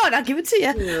let me know and I'll give it to you.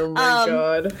 Oh my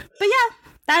god. But yeah,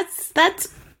 that's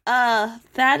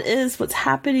that is what's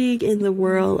happening in the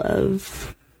world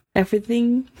of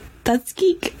everything that's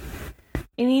geek.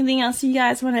 Anything else you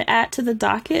guys want to add to the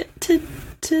docket?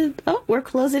 Oh, we're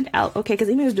closing out. Okay, because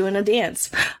Amy was doing a dance.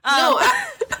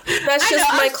 That's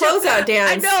just my closeout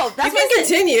dance. I know. That's you can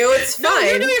continue. It's fine. No,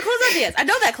 you're doing your closeout dance. I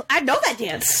know that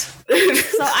dance.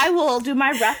 So I will do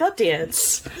my wrap up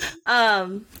dance.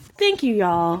 Thank you,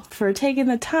 y'all, for taking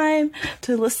the time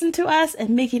to listen to us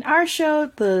and making our show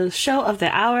the show of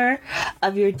the hour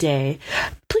of your day.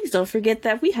 Please don't forget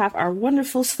that we have our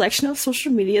wonderful selection of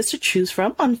social medias to choose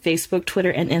from on Facebook, Twitter,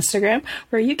 and Instagram,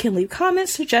 where you can leave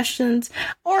comments, suggestions,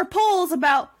 or polls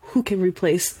about who can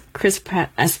replace Chris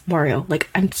Pratt as Mario.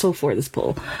 Like, I'm so for this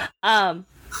poll.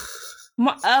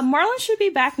 Marlon should be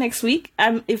back next week.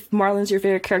 If Marlon's your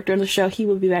favorite character on the show, he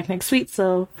will be back next week.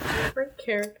 So, favorite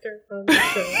character on the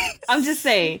show. I'm just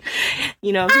saying,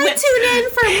 you know. I tune in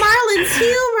for Marlon's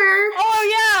humor. Oh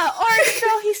yeah, or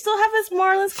he still have his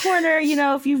Marlon's Corner. You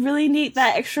know, if you really need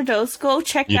that extra dose, go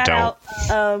check that out.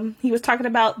 He was talking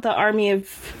about the Army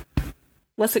of,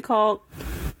 what's it called?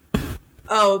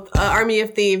 Oh, Army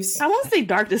of Thieves. I won't say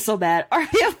Darkness so bad.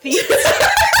 Army of Thieves.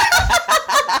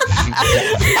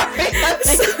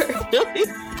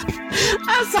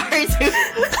 I'm sorry, dude.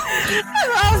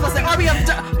 I was supposed to say Army of...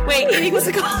 Wait, Amy, what's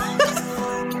it called?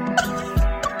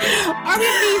 Army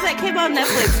of Thieves that came on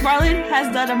Netflix. Marlon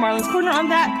has done a Marlon's Corner on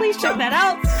that. Please check that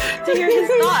out to hear his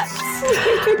thoughts.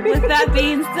 With that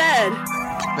being said,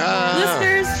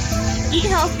 listeners, eat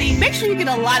healthy. Make sure you get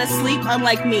a lot of sleep,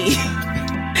 unlike me.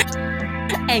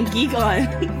 And geek on.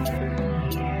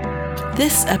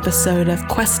 This episode of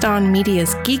Queston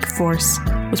Media's Geek Force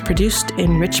was produced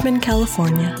in Richmond,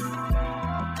 California.